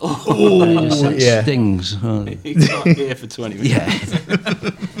 It stings. You can't hear for 20 minutes. Yeah.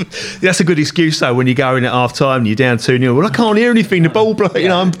 That's a good excuse though when you go in at half time and you're down 2-0. Well, I can't hear anything. The ball,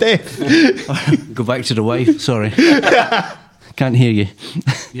 I'm deaf. Go back to the wife. Sorry. Can't hear you.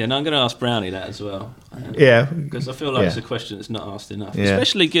 Yeah, no, I'm going to ask Brownie that as well. Because I feel like it's a question that's not asked enough,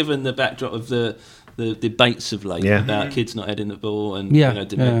 especially given the backdrop of the debates of late about kids not heading the ball and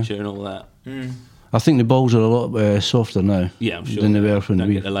dementia and all that. I think the balls are a lot softer now. Yeah, I'm sure. Than they were when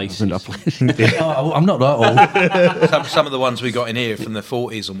we get the laces. I'm not that old. Some of the ones we got in here from the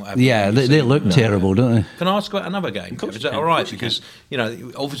 40s and whatever. Yeah, they look terrible, don't they? Can I ask about another game? Is that all right? Because,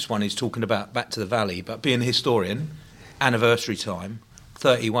 the obvious one is talking about Back to the Valley, but being a historian, anniversary time,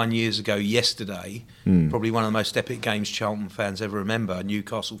 31 years ago yesterday, probably one of the most epic games Charlton fans ever remember,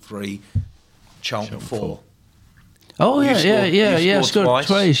 Newcastle 3, Charlton 4. Oh, yeah. Scored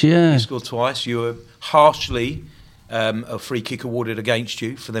twice, yeah. You scored twice. You were harshly a free kick awarded against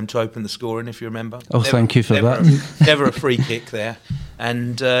you for them to open the scoring, if you remember. Oh, thank you for that. Never a free kick there.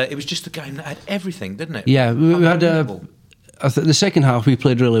 And it was just a game that had everything, didn't it? Yeah, we had the second half we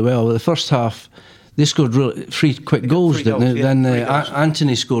played really well. The first half, they scored three quick goals, didn't they? Then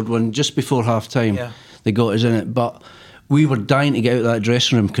Anthony scored one just before half-time. Yeah. They got us in it, but... We were dying to get out of that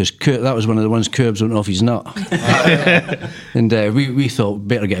dressing room because that was one of the ones Curbs went off his nut. And we thought,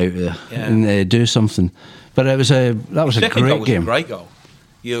 better get out of there and do something. But that was a great game. A great goal.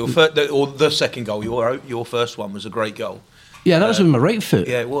 The second goal, your first one was a great goal. Yeah, that was with my right foot.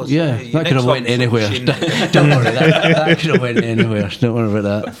 Yeah, it was. Yeah, that could have went anywhere. Don't worry, that could have went anywhere. Don't worry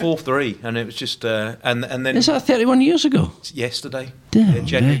about that. 4-3, and it was just... and then... Is that 31 years ago? Yesterday. Damn,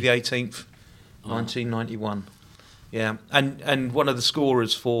 January the 18th, 1991. Yeah, and one of the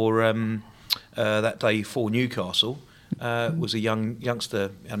scorers for that day for Newcastle was a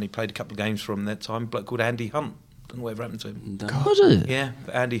youngster, and he played a couple of games from that time, a bloke called Andy Hunt. Don't know whatever happened to him. Was it? Yeah,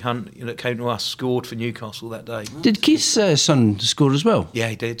 but Andy Hunt, came to us, scored for Newcastle that day. Did Keith's son score as well? Yeah,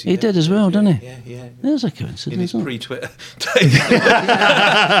 he did. He did as well, didn't he? Yeah. There's a coincidence. In his pre-Twitter.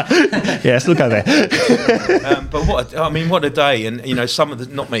 Yes, look over there. But what a day! And some of the,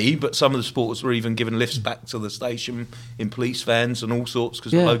 not me, but some of the supporters were even given lifts back to the station in police vans and all sorts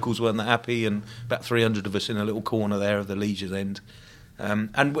because the locals weren't that happy. And about 300 of us in a little corner there of the Legion's End.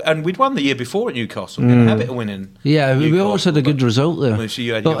 And we'd won the year before at Newcastle. We had a habit of winning. Yeah, we always had a good result there. Well, so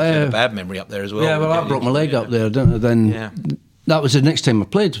you had a bad memory up there as well. Yeah, well, I broke my leg up there, didn't I? Then that was the next time I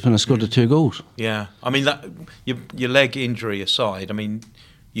played when I scored the 2 goals. Yeah, I mean your leg injury aside, I mean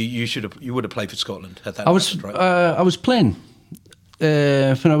you would have played for Scotland at that. I was playing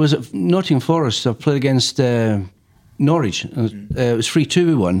when I was at Nottingham Forest. I played against Norwich. It was 3-2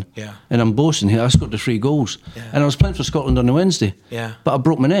 we won. Yeah. And I'm boasting here. I scored the 3 goals. Yeah. And I was playing for Scotland on a Wednesday. Yeah. But I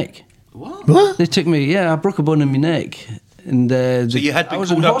broke my neck. What? They took me. Yeah, I broke a bone in my neck. And so you had been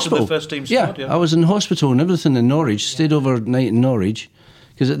called up to the first team squad. Yeah, I was in hospital and everything in Norwich. Stayed overnight in Norwich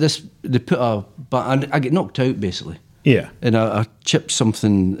because they put I get knocked out basically. Yeah. And I chipped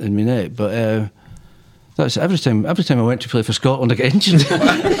something in my neck. But that's every time I went to play for Scotland, I get injured.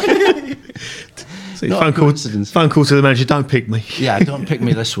 Phone call to the manager. Don't pick me. Yeah, don't pick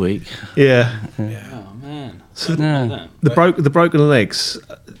me this week. Yeah. Oh man. So the broken legs.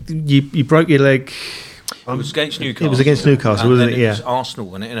 You broke your leg. It was against Newcastle. It was against Newcastle, wasn't it? It was Arsenal,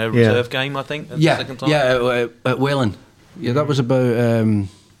 wasn't it, in a reserve game, I think. The second time. At Welling. Yeah, that was about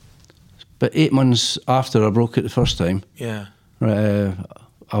 8 months after I broke it the first time. Yeah. Right.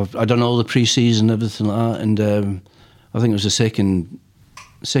 I'd done all the pre-season, everything like that, and I think it was the second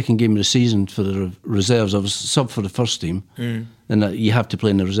game of the season for the reserves. I was sub for the first team, and you have to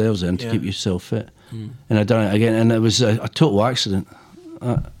play in the reserves then to keep yourself fit. And I done it again, and it was a total accident.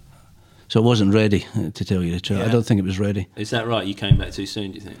 So I wasn't ready, to tell you the truth. I don't think it was ready. Is that right? You came back too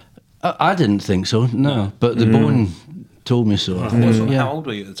soon, do you think? I didn't think so, no. But the bone told me so. How old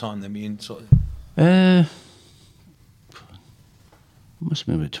were you at the time then? Must have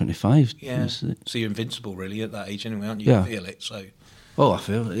been about 25. Yeah. So you're invincible really at that age anyway, aren't you? Yeah. You feel it, so... Oh, I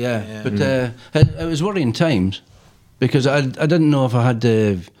feel it, yeah. But it was worrying times because I didn't know if I had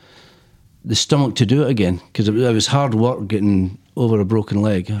the stomach to do it again because it was hard work getting over a broken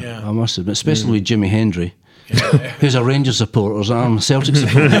leg. I must admit, especially with Jimmy Hendry, who's a Rangers supporter, I'm a Celtic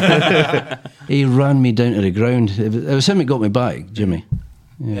supporter. He ran me down to the ground. It was him that got me back, Jimmy.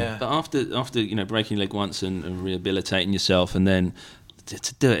 Yeah. But after breaking your leg once and rehabilitating yourself, and then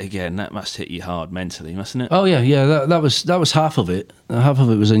to do it again, that must hit you hard mentally, mustn't it? Oh yeah. That was half of it. Half of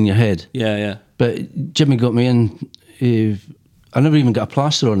it was in your head. Yeah. But Jimmy got me in. I never even got a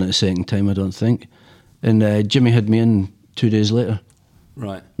plaster on it the second time, I don't think. And Jimmy had me in 2 days later.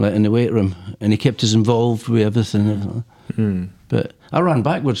 Right. Like in the weight room, and he kept us involved with everything. But I ran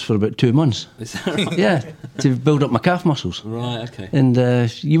backwards for about 2 months. Is that right? Yeah, to build up my calf muscles. Right. Okay. And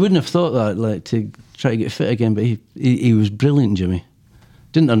you wouldn't have thought that, like to try to get fit again. But he was brilliant, Jimmy.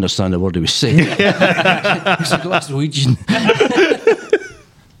 Didn't understand a word he was saying. He's a Glaswegian.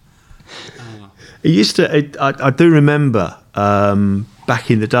 He used to. I do remember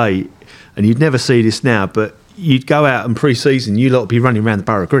back in the day, and you'd never see this now, but you'd go out in pre-season. You lot would be running around the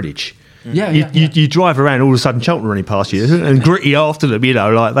Borough of Greenwich, You drive around, all of a sudden Cheltenham running past you, and Gritty after them,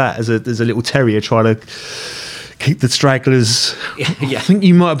 like that, as a little terrier trying to keep the stragglers. I think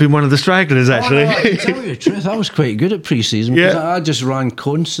you might have been one of the stragglers, actually. No, to tell you the truth, I was quite good at pre-season because I just ran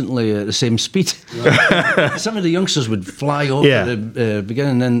constantly at the same speed. Some of the youngsters would fly off at the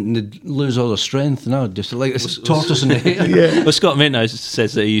beginning and then they'd lose all their strength. And I would just like this tortoise in the hair. Well, Scott Minto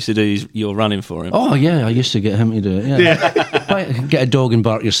says that he used to do your running for him. Oh, yeah, I used to get him to do it. Get a dog and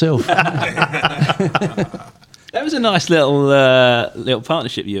bark yourself. That was a nice little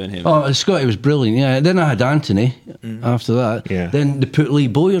partnership, you and him. Oh, Scotty was brilliant, yeah. Then I had Anthony after that. Yeah. Then they put Lee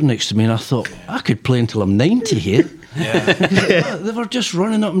Bowyer next to me, and I thought, I could play until I'm 90 here. Yeah. They were just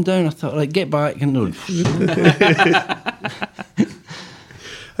running up and down. I thought, like, get back. And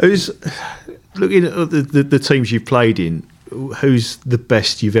Who's, looking at the teams you've played in, who's the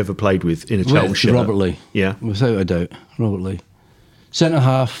best you've ever played with in a Cheltenham shirt? Robert Lee. Yeah. Without a doubt, Robert Lee. Centre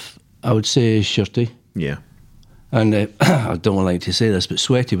half, I would say Shirty. Yeah. And I don't like to say this, but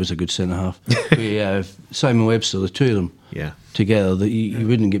Sweaty was a good centre half. Simon Webster, the two of them together, that you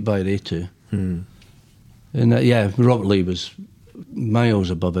wouldn't get by they two. And Robert Lee was miles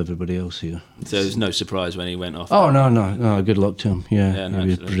above everybody else here. So it was no surprise when he went off. Oh no, good luck to him. He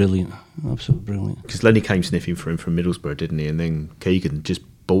was brilliant, absolutely brilliant. Because Lenny came sniffing for him from Middlesbrough, didn't he? And then Keegan just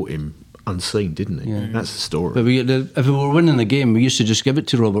bought him unseen, didn't he? Yeah. That's the story. But if we were winning the game, we used to just give it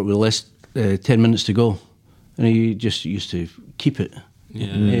to Robert with less 10 minutes to go. And he just used to keep it. Yeah.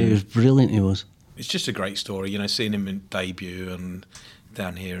 He was brilliant, he was. It's just a great story, seeing him in debut and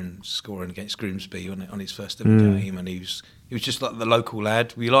down here and scoring against Grimsby on his first ever game. And he was just like the local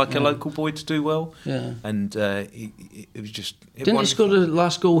lad. We like a local boy to do well. Yeah. And it was just... Didn't he score the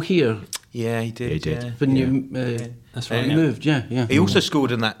last goal here? Yeah, he did. Yeah, he did. Yeah. When that's right. He moved, yeah. He also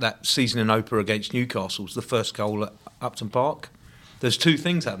scored in that season in Oprah against Newcastle. It was the first goal at Upton Park. There's two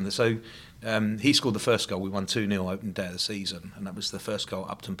things happened. So... he scored the first goal. We won 2-0 opening day of the season, and that was the first goal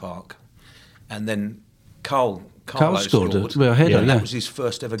at Upton Park. And then Carl scored. That was his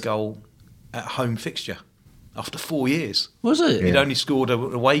first ever goal at home fixture after 4 years. Was it? He'd only scored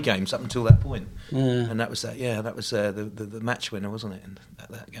away games up until that point. And that was that. Yeah, that was the match winner, wasn't it? In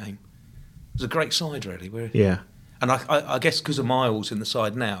that game, it was a great side, really. And I guess because of Miles in the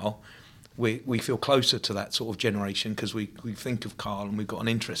side now. We feel closer to that sort of generation because we think of Carl and we've got an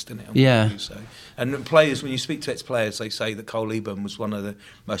interest in it. And players, when you speak to ex-players, they say that Cole Eburn was one of the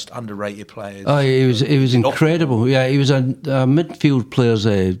most underrated players. Oh, he was incredible. Yeah, he was a midfield player's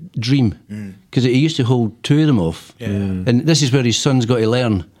dream because he used to hold two of them off. Yeah. And this is where his son's got to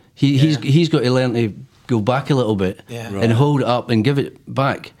learn. He's got to learn to go back a little bit and hold it up and give it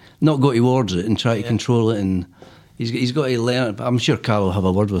back, not go towards it and try to control it and. He's got to learn. I'm sure Carl will have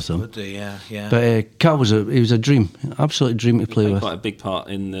a word with him. Would he? Yeah. But Carl was a dream, absolute dream to play with. Quite a big part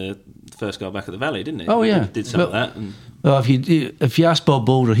in the first goal back at the Valley, didn't he? Oh yeah, he did some of that. Well, if you ask Bob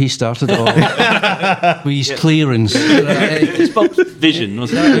Boulder, he started it all with his clearance. It's Bob's vision,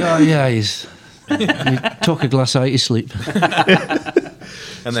 wasn't it? Oh yeah, he took a glass out to sleep.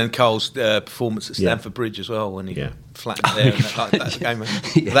 And then Carl's performance at Stamford Bridge as well when he flattened there. That game.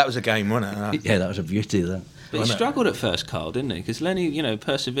 That was a game, wasn't it? Yeah, that was a beauty. That. But he struggled at first, Carl, didn't he? Because Lenny,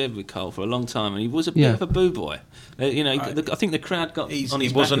 persevered with Carl for a long time, and he was a bit of a boo boy. I think the crowd got on his back. He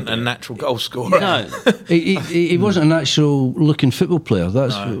wasn't a natural goal scorer. No, he wasn't a natural-looking football player.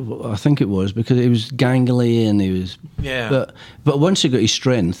 That's what I think it was because he was gangly and he was. Yeah. But once he got his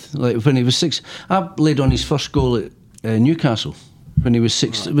strength, like when he was 6, I laid on his first goal at Newcastle when he was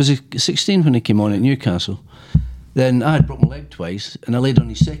 6. Was he 16 when he came on at Newcastle? Then I had broken my leg twice, and I laid on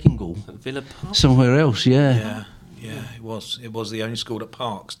his second goal at Villa Park. Somewhere else. Yeah, it was. It was the only scored at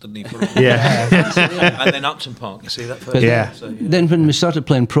Parks, didn't he? And then Upton Park. You see that first. Then when we started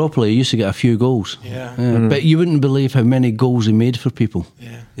playing properly, he used to get a few goals. But you wouldn't believe how many goals he made for people.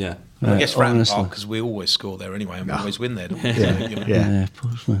 Yeah. I guess Upton Park because we always score there anyway, and we always win there. Don't we? Yeah,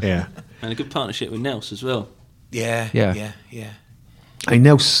 yeah. And a good partnership with Nels as well. Yeah. Hey,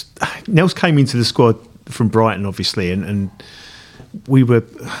 Nels came into the squad from Brighton, obviously, and we were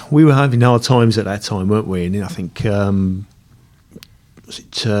having hard times at that time, weren't we? And I think Steve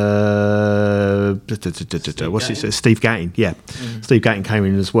Gatting, Steve Gatting came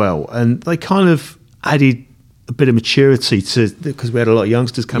in as well, and they kind of added a bit of maturity to because we had a lot of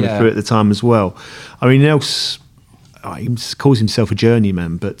youngsters coming through at the time as well. I mean, Nels, he calls himself a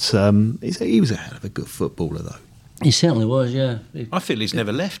journeyman, but he was a hell of a good footballer, though. He certainly was, yeah. I feel he's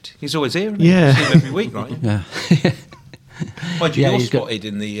never left. He's always here. Isn't he? You see him every week, right? Yeah. Mind you, you're spotted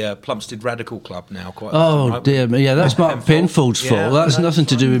in the Plumstead Radical Club now quite often, right? Dear me, yeah, that's Mark Penfold's fault. That's nothing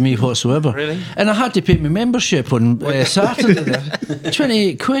to do with me whatsoever. Really? And I had to pay my membership on Saturday there.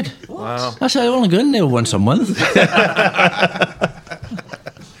 28 quid. Wow. I said I only go in there once a month.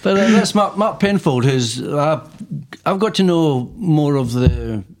 But that's Mark Penfold, who's I've got to know more of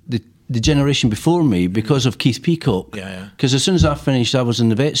the generation before me because of Keith Peacock. Yeah. Because as soon as I finished, I was in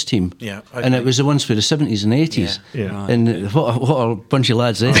the vets team. Yeah. Okay. And it was the ones for the 70s and 80s. Yeah. Right. And what a bunch of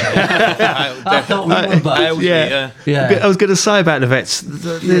lads, eh? I thought we were back. Yeah. I was going to say about the vets.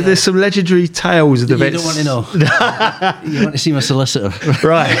 There's some legendary tales of the vets. You don't want to know. You want to see my solicitor.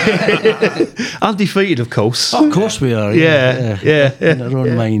 Right. Undefeated, of course. Oh, of course we are. Yeah. In our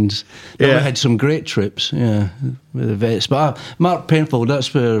own minds. We had some great trips, with the vets. But Mark Penfold,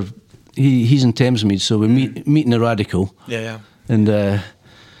 that's where he's in Thamesmead, so we meet in the Radical. Yeah. And I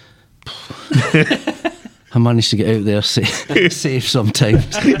managed to get out there safe sometimes.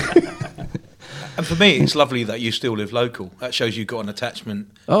 And for me, it's lovely that you still live local. That shows you've got an attachment,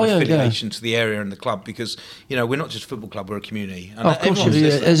 affiliation to the area and the club, because we're not just a football club; we're a community. And of course,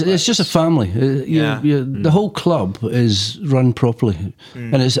 it's just a family. The whole club is run properly,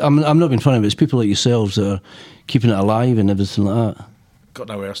 and I'm not being funny, but it's people like yourselves that are keeping it alive and everything like that. Got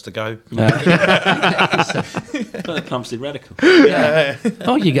nowhere else to go. The Plumstead Radical. Yeah.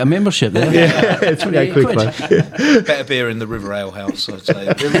 Oh, you get a membership there. Yeah, 28 quid, mate. Better beer in the River Ale House, I'd say.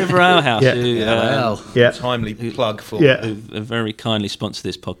 The River Ale House, timely plug for who very kindly sponsor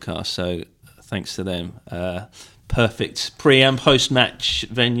this podcast, so thanks to them. Perfect pre and post match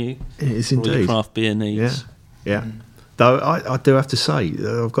venue. It is for all indeed. your craft beer needs. Yeah. Though I do have to say,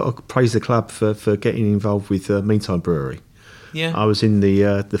 I've got to praise the club for getting involved with Meantime Brewery. Yeah, I was in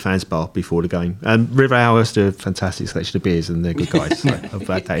the fans bar before the game, and River House do a fantastic selection of beers, and they're good guys. I've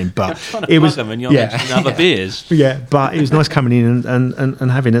had that in, but it was them and other beers. Yeah, but it was nice coming in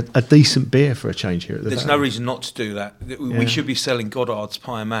and having a decent beer for a change here at the There's Valley. no reason not to do that. We should be selling Goddard's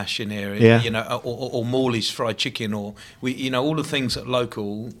pie and mash in here, or Morley's fried chicken, or all the things at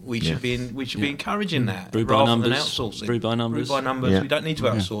local. We should be encouraging that Brew by rather numbers. than outsourcing. Brew by numbers. We don't need to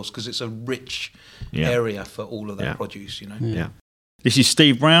outsource because it's a rich area for all of that produce. Yeah. This is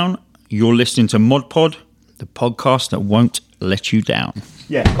Steve Brown. You're listening to Mod Pod, the podcast that won't let you down.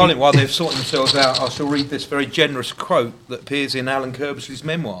 Yeah. Colin, while they're sorting themselves out, I shall read this very generous quote that appears in Alan Kirby's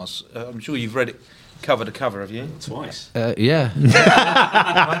memoirs. I'm sure you've read it cover to cover, have you? Twice. Yeah.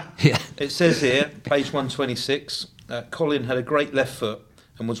 It says here, page 126, Colin had a great left foot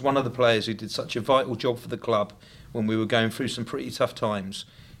and was one of the players who did such a vital job for the club when we were going through some pretty tough times.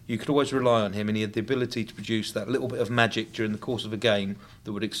 You could always rely on him, and he had the ability to produce that little bit of magic during the course of a game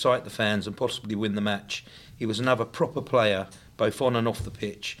that would excite the fans and possibly win the match. He was another proper player, both on and off the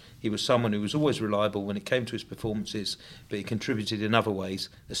pitch. He was someone who was always reliable when it came to his performances, but he contributed in other ways,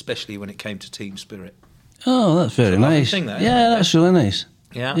 especially when it came to team spirit. Oh, that's very nice. That's really nice.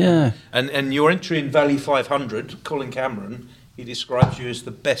 Yeah. And your entry in Valley 500, Colin Cameron, he describes you as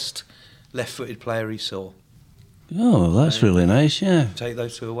the best left-footed player he saw. Oh, that's really nice, yeah. Take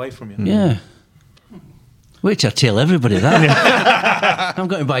those two away from you. Yeah. Wait till I tell everybody that. I'm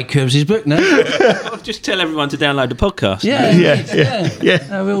going to buy Curbs' book now. I'll just tell everyone to download the podcast. Yeah.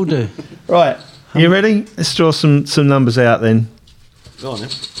 I will do. Right. You ready? Let's draw some numbers out then. Go on then.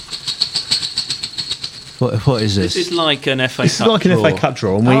 What is this? This is like an FA Cup draw. It's like an FA Cup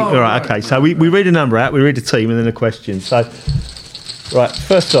draw. And right, okay. So we read a number out, we read a team, and then a question. So, right,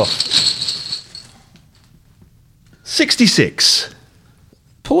 first off, 66.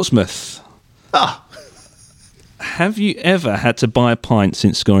 Portsmouth. Ah. Have you ever had to buy a pint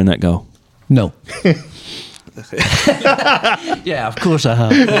since scoring that goal? No. Yeah, of course I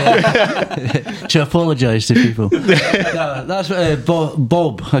have. Yeah. To apologise to people. No, that's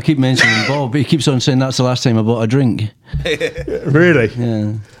Bob. I keep mentioning Bob. He keeps on saying that's the last time I bought a drink. Really?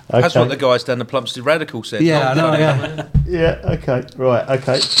 Yeah. Okay. That's what the guys down the Plumstead Radical said. Yeah, I know, yeah. Yeah, okay. Right,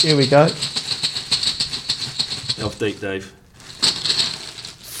 okay. Here we go. Off deep, Dave.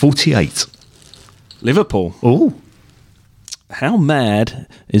 48. Liverpool. Oh. How mad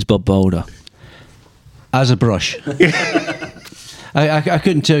is Bob Boulder? As a brush. I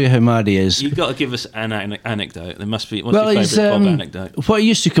couldn't tell you how mad he is. You've got to give us an anecdote. There must be. What's your favourite Bob anecdote? What he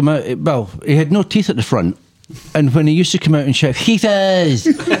used to come out, he had no teeth at the front. And when he used to come out and shout, "Heathers!"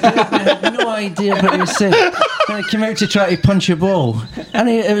 I had no idea what he was saying. And he came out to try to punch a ball. And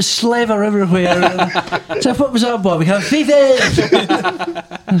it was slaver everywhere. So what was that, Bob? He goes,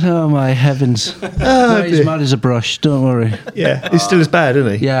 "Heathers!" Oh, my heavens. He's mad as a brush, don't worry. Yeah, he's still as bad,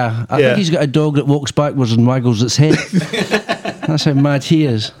 isn't he? Yeah, I think he's got a dog that walks backwards and waggles its head. That's how mad he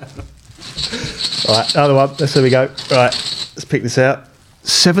is. Right, another one. Let's see we go. Right. Let's pick this out.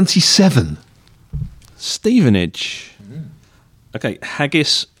 77. Stevenage. Okay,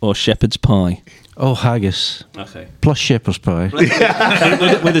 haggis or shepherd's pie? Oh, haggis. Okay. Plus shepherd's pie.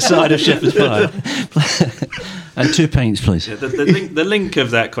 with a side of shepherd's pie. And 2 pints, please. Yeah, the link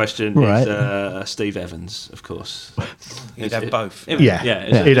of that question is Steve Evans, of course. He'd have both. He'd have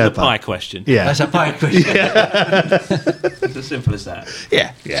the both. pie question. Yeah. That's a pie question. It's as simple as that.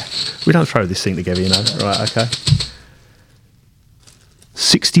 Yeah. We don't throw this thing together, you know. Right, okay.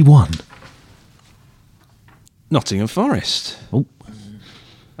 61. Nottingham Forest. Oh.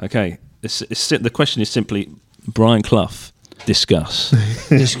 Okay, the question is simply Brian Clough. Discuss.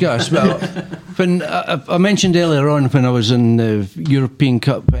 Well, when I mentioned earlier on when I was in the European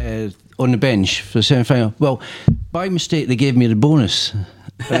Cup on the bench for the semi-final. Well, by mistake they gave me the bonus,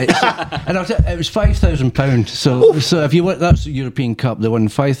 right? And it was £5,000. So if you want, that's the European Cup. They won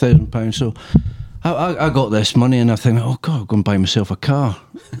 £5,000. So I got this money and I think, oh God, I'm going to buy myself a car.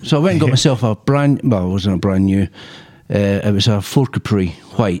 So I went and got myself it wasn't a brand new. It was a Ford Capri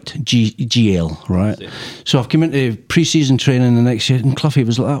white GL, right? So I've come into pre-season training the next year, and Cloughie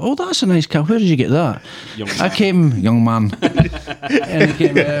was like, "Oh, that's a nice car. Where did you get that?" Young man. And he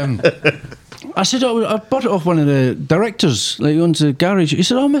came. I said, "Oh, I bought it off one of the directors, like owns the garage." He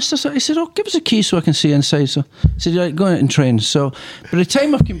said, "Oh, mister," he said, "Oh, give us a key so I can see inside." So I said, "Right, go out and train." So by the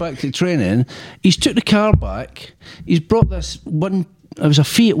time I came back to training, he's took the car back. He's brought this one. It was a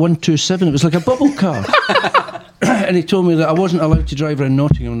Fiat 127. It was like a bubble car. And he told me that I wasn't allowed to drive around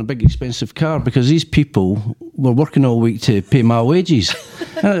Nottingham in a big expensive car because these people were working all week to pay my wages.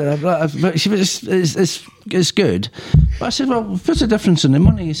 It's good. But I said, well, what's the difference in the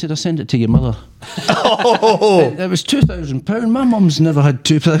money? He said, I send it to your mother. Oh. It was £2,000. My mum's never had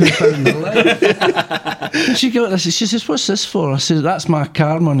 £2,000 in her life. She got this. She says, what's this for? I said, that's my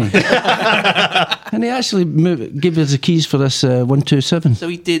car money. And he actually gave us the keys for this 127. So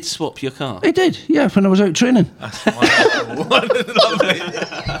he did swap your car? He did, yeah, when I was out training. That's lovely.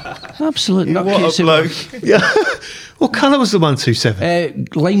 Absolutely. What a bloke. Yeah. What colour was the 127?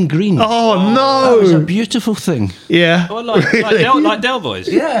 Lime green. Oh, no. That was a beautiful thing. Yeah. Oh, like Del Boys?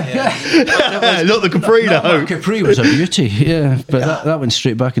 Yeah. Not the Capri, No, Capri was a beauty, yeah. But that went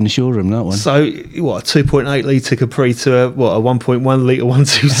straight back in the showroom, that one. So, what, a 2.8 litre Capri to a 1.1 litre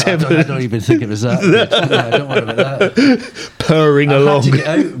 127? I don't even think it was that. I don't worry about that. Purring along. I had to get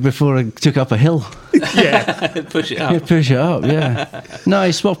out before I took up a hill. Yeah. Push it up. Yeah, push it up, yeah. No,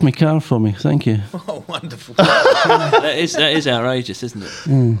 he swapped my car for me, thank you. Oh, wonderful. That is outrageous, isn't it?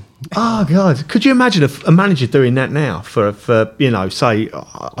 Mm. Oh, God. Could you imagine a manager doing that now for say,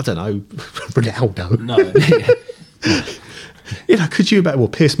 I don't know, Ronaldo? No. Could you imagine? Well,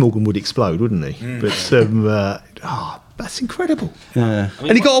 Piers Morgan would explode, wouldn't he? But, that's incredible. Yeah.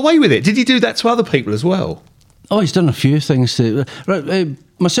 And he got away with it. Did he do that to other people as well? Oh, he's done a few things to... Right,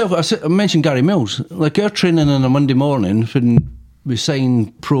 myself, I mentioned Gary Mills. Like our training on a Monday morning, when we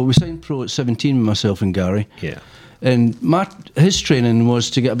signed pro at 17 with myself and Gary. Yeah. And his training was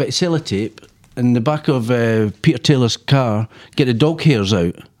to get a bit of sellotape in the back of Peter Taylor's car, get the dog hairs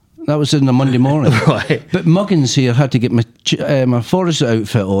out. That was in the Monday morning. Right. But Muggins here had to get my Forest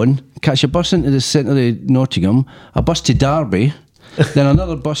outfit on, catch a bus into the centre of Nottingham, a bus to Derby, then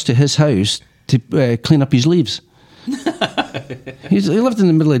another bus to his house to clean up his leaves. He lived in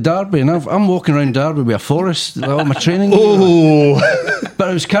the middle of Derby, and I'm walking around Derby with a forest, like all my training. Oh, but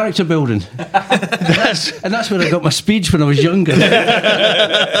it was character building. And that's where I got my speech when I was younger.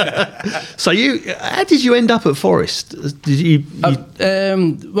 So how did you end up at Forest? Did you?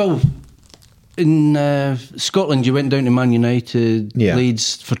 Well, in Scotland, you went down to Man United,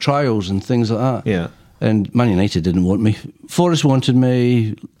 Leeds for trials and things like that. Yeah. And Man United didn't want me. Forest wanted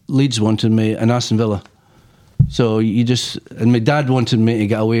me, Leeds wanted me, and Aston Villa. So and my dad wanted me to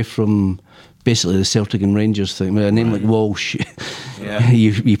get away from basically the Celtic and Rangers thing. With a name like Walshie,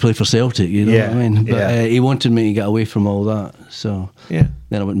 you play for Celtic, you know what I mean? But he wanted me to get away from all that. So then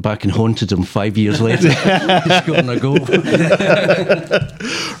I went back and haunted him 5 years later. He's got a goal.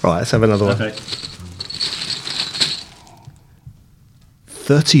 Right, let's have another one. Okay.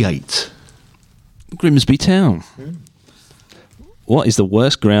 38. Grimsby Town. What is the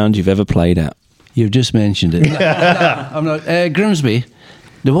worst ground you've ever played at? You've just mentioned it. I'm not. Grimsby,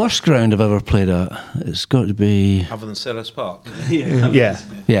 the worst ground I've ever played at, it's got to be... Other than Sellers Park.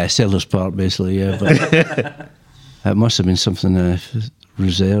 Yeah, Sellers Park, basically, yeah. But it must have been something,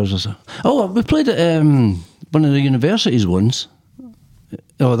 reserves or something. Oh, we played at one of the universities once.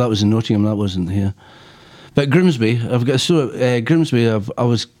 Oh, that was in Nottingham, that wasn't here. But Grimsby, Grimsby, I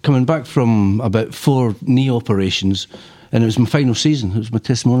was coming back from about 4 knee operations, and it was my final season. It was my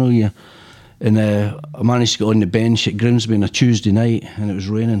testimonial year. And I managed to get on the bench at Grimsby on a Tuesday night, and it was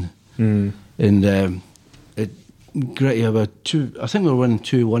raining. And Gritty, about I think we were winning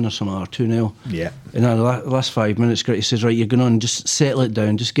 2-1 or something, or 2-0. Yeah. And in the last 5 minutes, Gritty says, right, you're going on, just settle it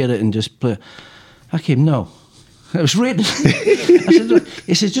down, just get it and just play. I came, no. It was raining.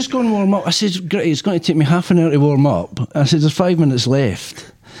 He says, just go and warm up. I said, Gritty, it's going to take me half an hour to warm up. I said, there's 5 minutes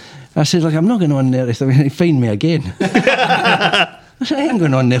left. I said, I'm not going on there. He said, find me again. I said, I ain't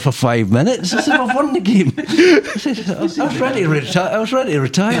going on there for 5 minutes. I said, I've won the game. I said, I was ready to retire. I was ready to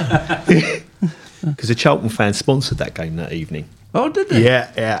retire. Because a Charlton fan sponsored that game that evening. Oh, did they?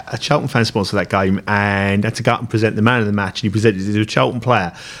 Yeah. A Charlton fan sponsored that game and had to go up and present the man of the match. And he presented it to a Charlton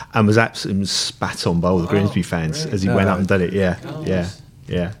player and was absolutely spat on by all the Grimsby fans as he went up and did it.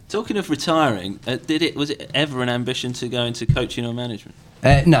 Yeah. Talking of retiring, was it ever an ambition to go into coaching or management?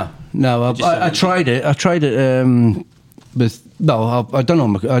 No. I tried it. I tried it I've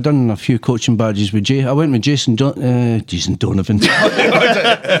done a few coaching badges with Jay. I went with Jason Donovan. That's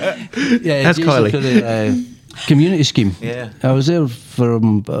Kylie. For the community scheme. Yeah. I was there for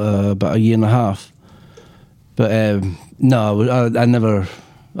about a year and a half. But I never.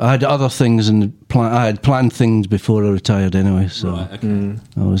 I had other things in the plan. I had planned things before I retired anyway. So right, okay.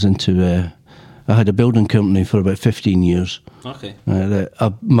 I was into. I had a building company for about 15 years. Okay.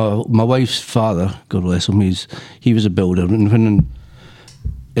 My wife's father, God bless him, he was a builder, and when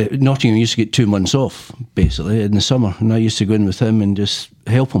Nottingham used to get 2 months off basically in the summer, and I used to go in with him and just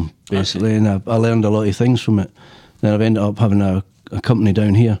help him basically, and I learned a lot of things from it. Then I've ended up having a company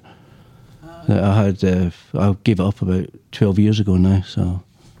down here that I gave it up about 12 years ago now. So,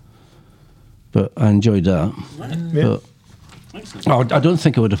 but I enjoyed that. Right. Yeah. But I don't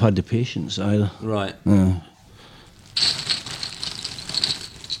think I would have had the patience either. Right.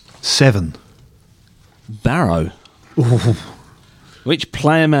 7. Barrow. Which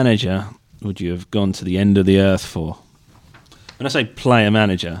player manager would you have gone to the end of the earth for? When I say player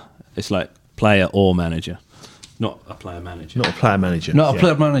manager, it's like player or manager, not a player manager. Not a player manager. Not a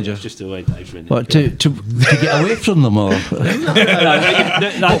player manager. Just the way Dave's written it. What, to get away from them all? I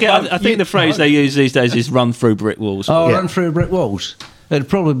think the phrase they use these days is run through brick walls. Oh, run through brick walls. It'd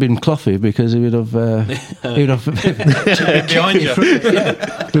probably been Cloughie because he would have behind you.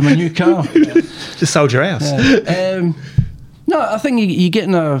 With my new car. Just sold your house. No, I think you get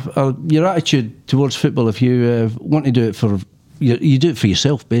your attitude towards football. If you want to do it for, you do it for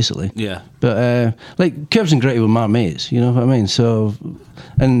yourself, basically. Yeah. But like Curbs and Gritty were my mates, you know what I mean. So,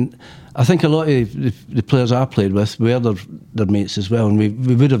 and I think a lot of the players I played with were their mates as well, and we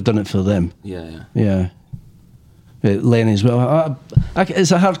would have done it for them. Yeah. Lenny as well.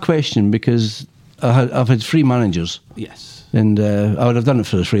 It's a hard question because I've had 3 managers. Yes. And I would have done it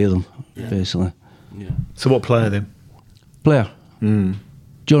for the 3 of them, basically. Yeah. So what player then? Player. John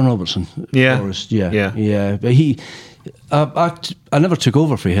Robertson. Yeah. Forest, yeah. But I never took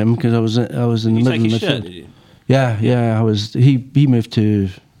over for him because I was in the middle of the midfield. Did you? Yeah. I was. He moved to.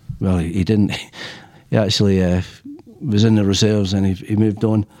 Well, he didn't. He actually was in the reserves and he moved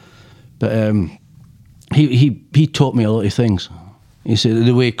on. But he taught me a lot of things. He said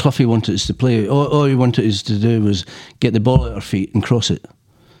the way Cloughie wanted us to play, all he wanted us to do was get the ball at our feet and cross it.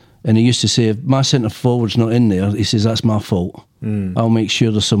 And he used to say, if my centre forward's not in there, he says, that's my fault. I'll make sure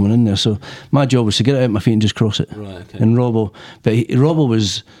there's someone in there. So my job was to get it out my feet and just cross it. Right, okay. And Robbo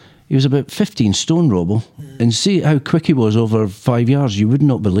was about 15 stone, Robbo. And see how quick he was over 5 yards. You would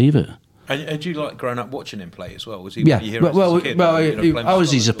not believe it. And did you like growing up watching him play as well? Was he? Yeah. Your hero as a kid? I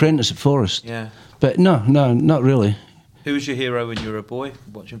was his apprentice at Forest. Yeah. But no, not really. Who was your hero when you were a boy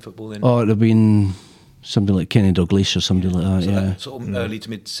watching football then? Oh, it'd have been somebody like Kenny Dalglish or somebody like that. So yeah. That sort of early to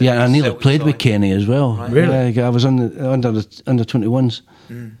mid. Yeah, I nearly played with Kenny as well. Right. Really? Yeah, I was under 21s,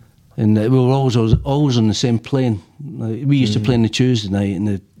 and we were always on the same plane. Like, we used to play on the Tuesday night, and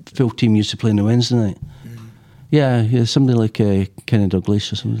the full team used to play on the Wednesday night. Yeah, somebody like Kenny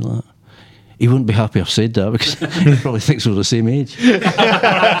Dalglish or something like that. He wouldn't be happy I've said that because he probably thinks we're the same age.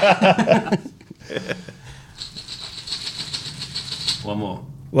 One more.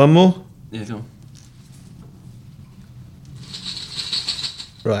 Yeah, go on.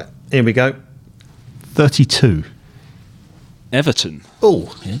 Right, here we go. 32. Everton.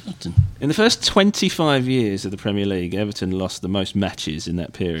 Oh, Everton. In the first 25 years of the Premier League, Everton lost the most matches in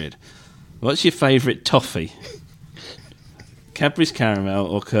that period. What's your favourite toffee? Cadbury's Caramel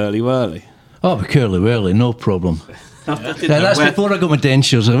or Curly Whirly? Oh, but Curly Whirly, no problem. That's before I got my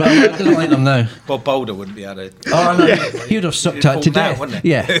dentures. I don't like them now. Bob Boulder wouldn't be able to. Oh no, he would have sucked that to death. Wouldn't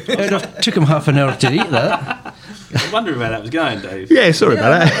he? Yeah, it would have took him half an hour to eat that. I'm wondering where that was going, Dave. yeah, sorry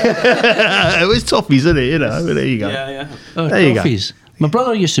about that. It was toffees, isn't it? You know, but there you go. Yeah. Oh, There you go. toffees. My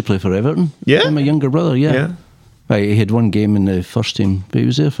brother used to play for Everton. Yeah? My younger brother, yeah. Right, he had one game in the first team, but he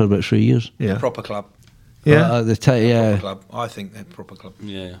was there for about 3 years. Yeah. Proper club. Yeah. At the time, yeah. Proper club. I think they're proper club.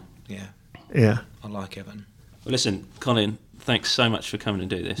 Yeah. Yeah. I like Everton. Well, listen, Colin, thanks so much for coming and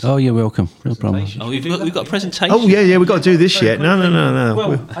do this. Oh, you're welcome. No problem. Oh, we've got a presentation. Oh, yeah, we've got to do this yet. No.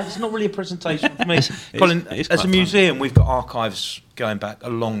 Well, it's not really a presentation for me. Colin, it's as a quite museum, we've got archives going back a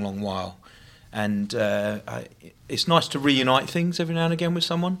long, long while. And it's nice to reunite things every now and again with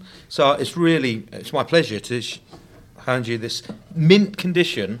someone. So it's my pleasure to hand you this mint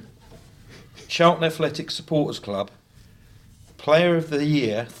condition Charlton Athletic Supporters Club Player of the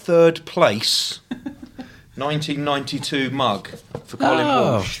Year, 3rd place, 1992 mug for Colin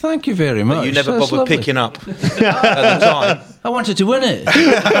Walsh. Thank you very much. That you never That's bothered lovely. picking up at the time. I wanted to win it.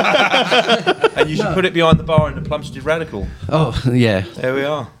 And you should put it behind the bar in the Plumstead Radical. Oh, yeah. There we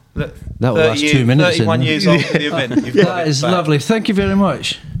are. Look, That will last 2 minutes. 31 years after the event. You've got That it is back. lovely. Thank you very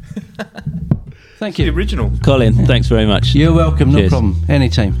much. Thank The you. original. Colin, thanks very much. You're welcome. No Cheers. problem.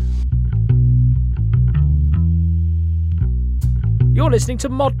 Anytime. You're listening to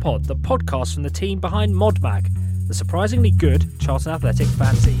Mod Pod, the podcast from the team behind Mod Mag, the surprisingly good Charlton Athletic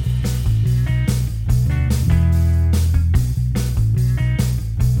fanzine.